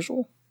that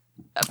unusual?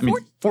 I mean,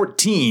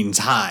 14's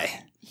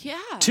high. Yeah.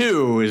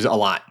 2 is a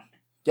lot.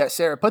 Yeah,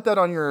 Sarah, put that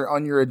on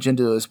your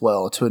agenda as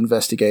well to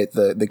investigate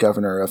the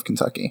governor of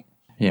Kentucky.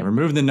 Yeah,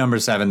 remove the number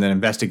 7, then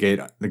investigate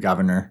the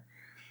governor.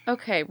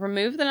 Okay,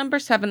 remove the number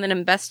 7, then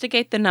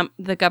investigate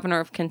the governor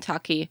of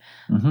Kentucky.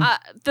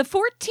 The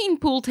 14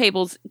 pool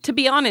tables, to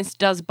be honest,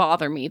 does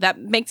bother me. That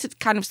makes it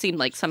kind of seem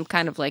like some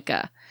kind of like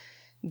a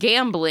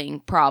gambling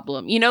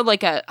problem,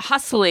 like a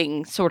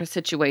hustling sort of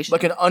situation.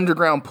 Like an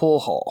underground pool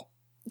hall.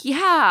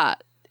 Yeah.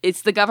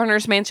 Is the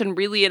governor's mansion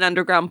really an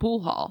underground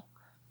pool hall?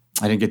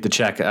 I didn't get the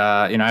check.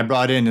 I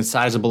brought in a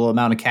sizable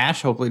amount of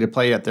cash, hopefully to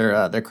play at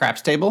their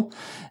craps table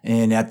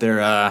and at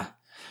their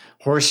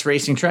horse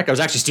racing track. I was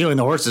actually stealing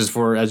the horses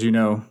for, as you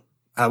know,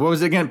 what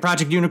was it again?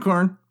 Project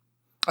Unicorn?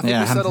 I think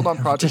we settled on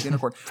Project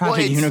Unicorn.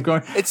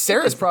 Unicorn. It's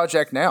Sarah's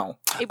project now.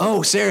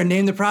 Oh, Sarah,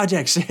 name the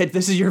project.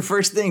 This is your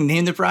first thing.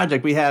 Name the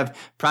project. We have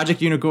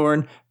Project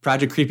Unicorn,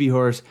 Project Creepy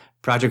Horse,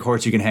 Project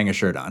Horse you can hang a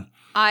shirt on.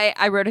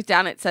 I wrote it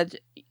down. It said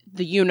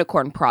the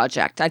Unicorn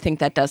Project. I think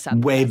that does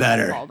sound way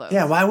better.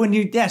 Yeah, why wouldn't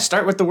you? Yeah,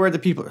 start with the word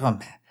that people. Oh,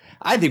 man.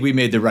 I think we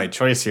made the right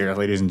choice here,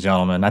 ladies and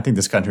gentlemen. I think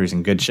this country's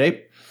in good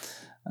shape.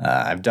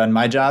 I've done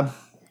my job.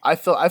 I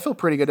feel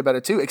pretty good about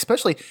it too.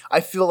 Especially, I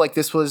feel like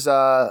this was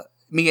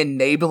me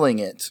enabling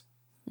it.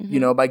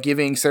 By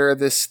giving Sarah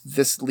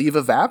this leave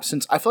of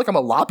absence. I feel like I'm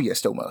a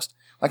lobbyist almost.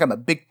 Like I'm a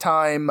big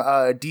time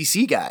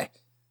DC guy.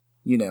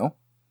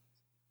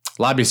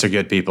 Lobbyists are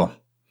good people.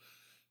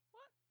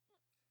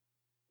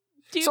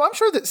 So I'm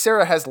sure that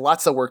Sarah has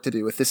lots of work to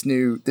do with this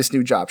new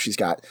job she's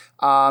got.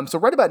 So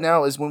right about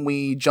now is when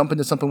we jump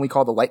into something we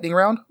call the lightning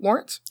round,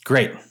 Lawrence.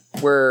 Great.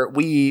 Where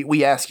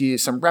we ask you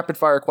some rapid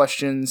fire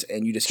questions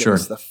and you just give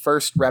us the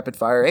first rapid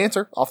fire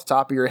answer off the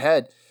top of your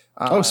head.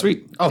 Oh,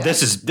 sweet. Oh, yeah.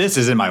 This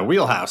is in my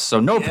wheelhouse, so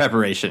no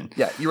preparation.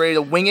 Yeah, you ready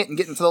to wing it and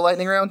get into the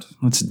lightning round?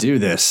 Let's do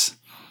this.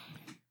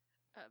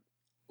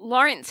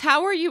 Lawrence,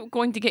 how are you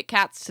going to get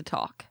cats to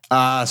talk?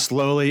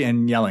 Slowly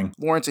and yelling.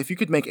 Lawrence, if you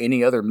could make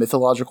any other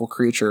mythological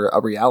creature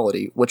a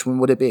reality, which one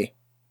would it be?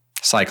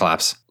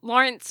 Cyclops.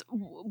 Lawrence,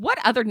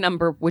 what other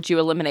number would you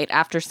eliminate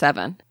after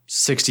 7?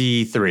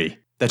 63.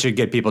 That should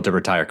get people to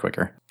retire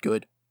quicker.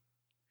 Good.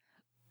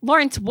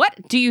 Lawrence,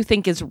 what do you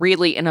think is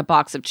really in a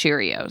box of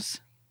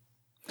Cheerios?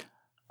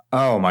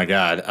 Oh my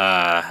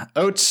God.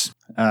 Oats.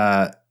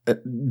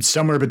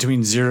 Somewhere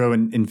between 0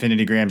 and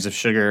infinity grams of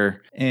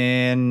sugar.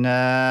 And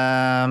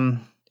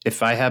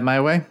if I have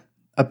my way,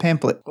 a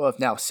pamphlet. Well, if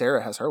now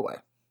Sarah has her way.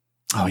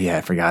 Oh, yeah,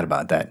 I forgot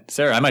about that.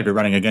 Sarah, I might be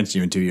running against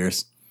you in 2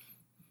 years.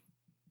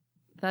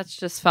 That's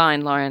just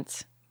fine,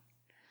 Lawrence.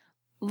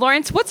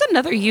 Lawrence, what's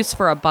another use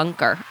for a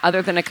bunker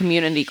other than a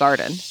community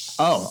garden?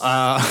 Oh,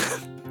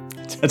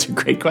 that's a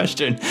great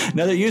question.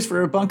 Another use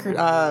for a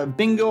bunker,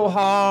 bingo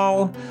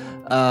hall,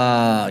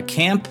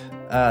 camp.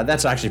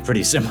 That's actually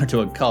pretty similar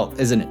to a cult,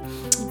 isn't it?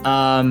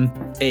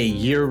 A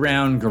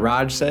year-round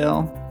garage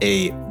sale,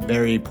 a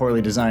very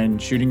poorly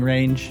designed shooting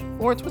range.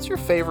 Lawrence, what's your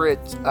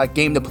favorite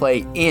game to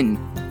play in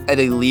an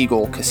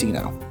illegal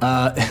casino?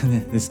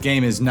 This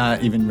game is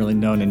not even really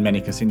known in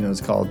many casinos,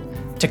 called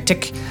Tick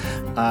Tick,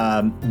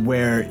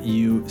 where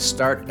you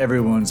start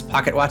everyone's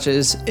pocket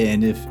watches,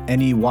 and if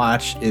any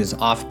watch is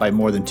off by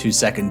more than 2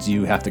 seconds,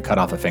 you have to cut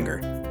off a finger.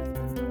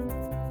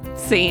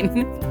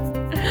 Scene.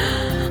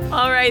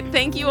 All right.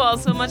 Thank you all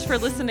so much for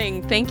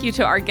listening. Thank you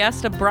to our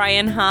guest,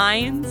 Brian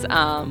Hines.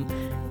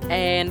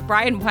 And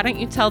Brian, why don't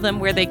you tell them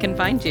where they can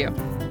find you?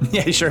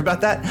 Yeah, you sure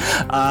about that?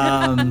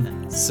 I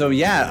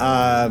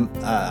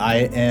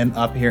am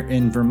up here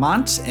in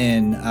Vermont,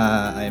 and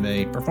I am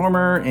a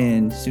performer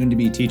and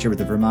soon-to-be teacher with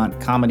the Vermont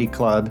Comedy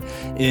Club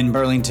in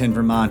Burlington,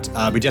 Vermont.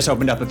 We just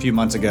opened up a few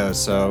months ago,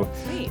 so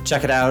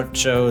check it out.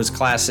 Shows,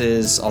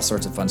 classes, all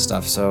sorts of fun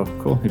stuff. So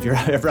cool. If you're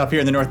ever up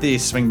here in the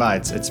Northeast, swing by.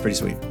 It's pretty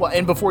sweet. Well,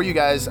 and before you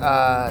guys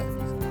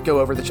go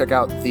over to check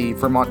out the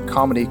Vermont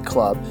Comedy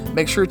Club,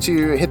 make sure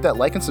to hit that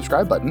like and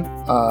subscribe button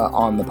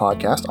on the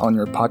podcast, on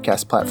your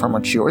podcast platform,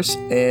 on yours.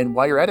 And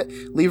while you're at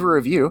it, leave a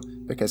review,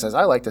 because as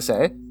I like to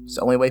say, it's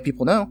the only way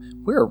people know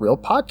we're a real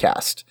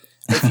podcast.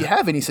 If you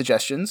have any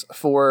suggestions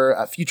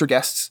for future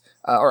guests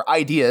or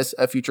ideas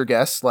of future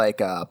guests,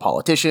 like a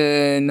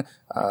politician,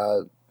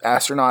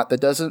 astronaut that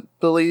doesn't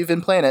believe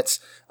in planets,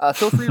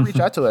 feel free to reach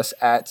out to us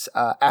at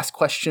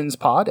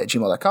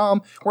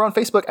askquestionspod@gmail.com. We're on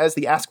Facebook as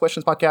the Ask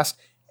Questions Podcast,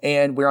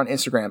 and we're on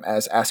Instagram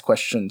as Ask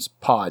Questions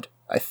Pod.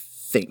 I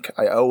think.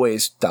 I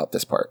always doubt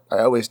this part. I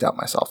always doubt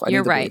myself.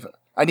 You're right.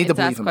 I need to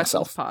believe in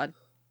myself.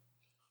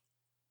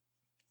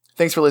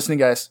 Thanks for listening,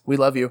 guys. We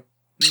love you.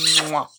 Mwah.